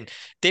thinking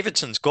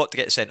Davidson's got to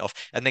get sent off,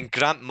 and then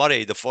Grant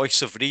Murray, the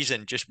voice of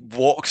reason, just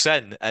walks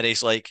in and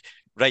he's like,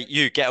 right,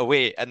 you get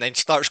away, and then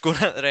starts going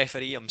at the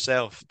referee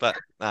himself. But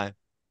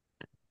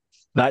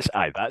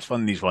that's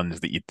one of these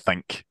ones that you'd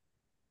think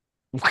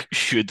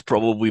should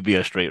probably be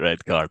a straight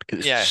red card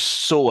because it's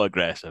so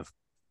aggressive.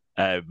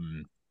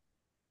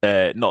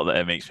 Not that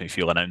it makes me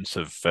feel an ounce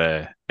of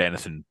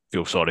anything.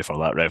 Feel sorry for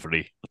that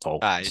referee at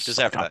all. He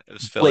deserved it. It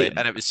was brilliant,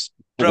 and it was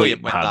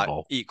brilliant when that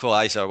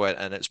equaliser went.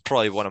 And it's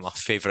probably one of my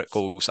favourite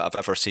goals that I've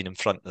ever seen in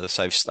front of the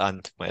South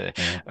Stand. I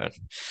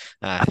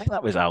think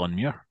that was Alan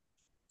Muir,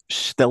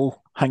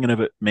 still hanging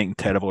about making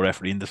terrible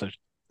refereeing decisions.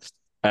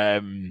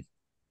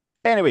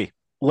 Anyway,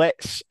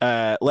 let's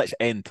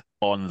end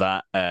on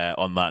that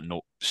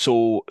note.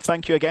 So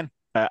thank you again,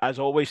 as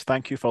always.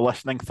 Thank you for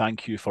listening.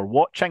 Thank you for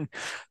watching.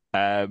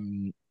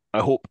 I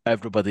hope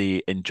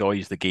everybody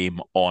enjoys the game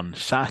on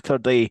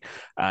Saturday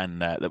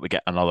and that we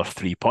get another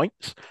 3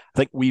 points. I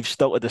think we've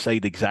still to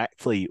decide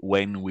exactly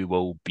when we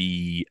will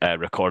be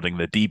recording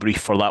the debrief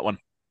for that one.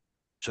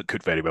 So it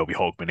could very well be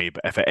Hogmanay,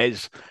 but if it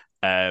is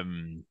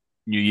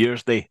New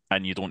Year's Day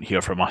and you don't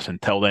hear from us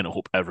until then, I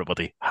hope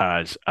everybody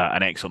has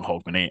an excellent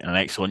Hogmanay and an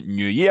excellent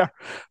New Year.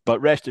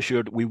 But rest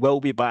assured, we will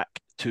be back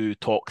to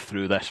talk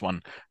through this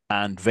one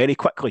and very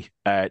quickly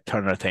turn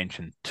our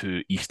attention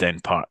to East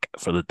End Park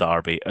for the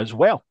derby as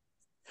well.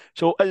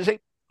 So, as I say,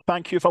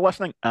 thank you for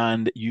listening,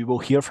 and you will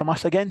hear from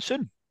us again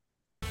soon.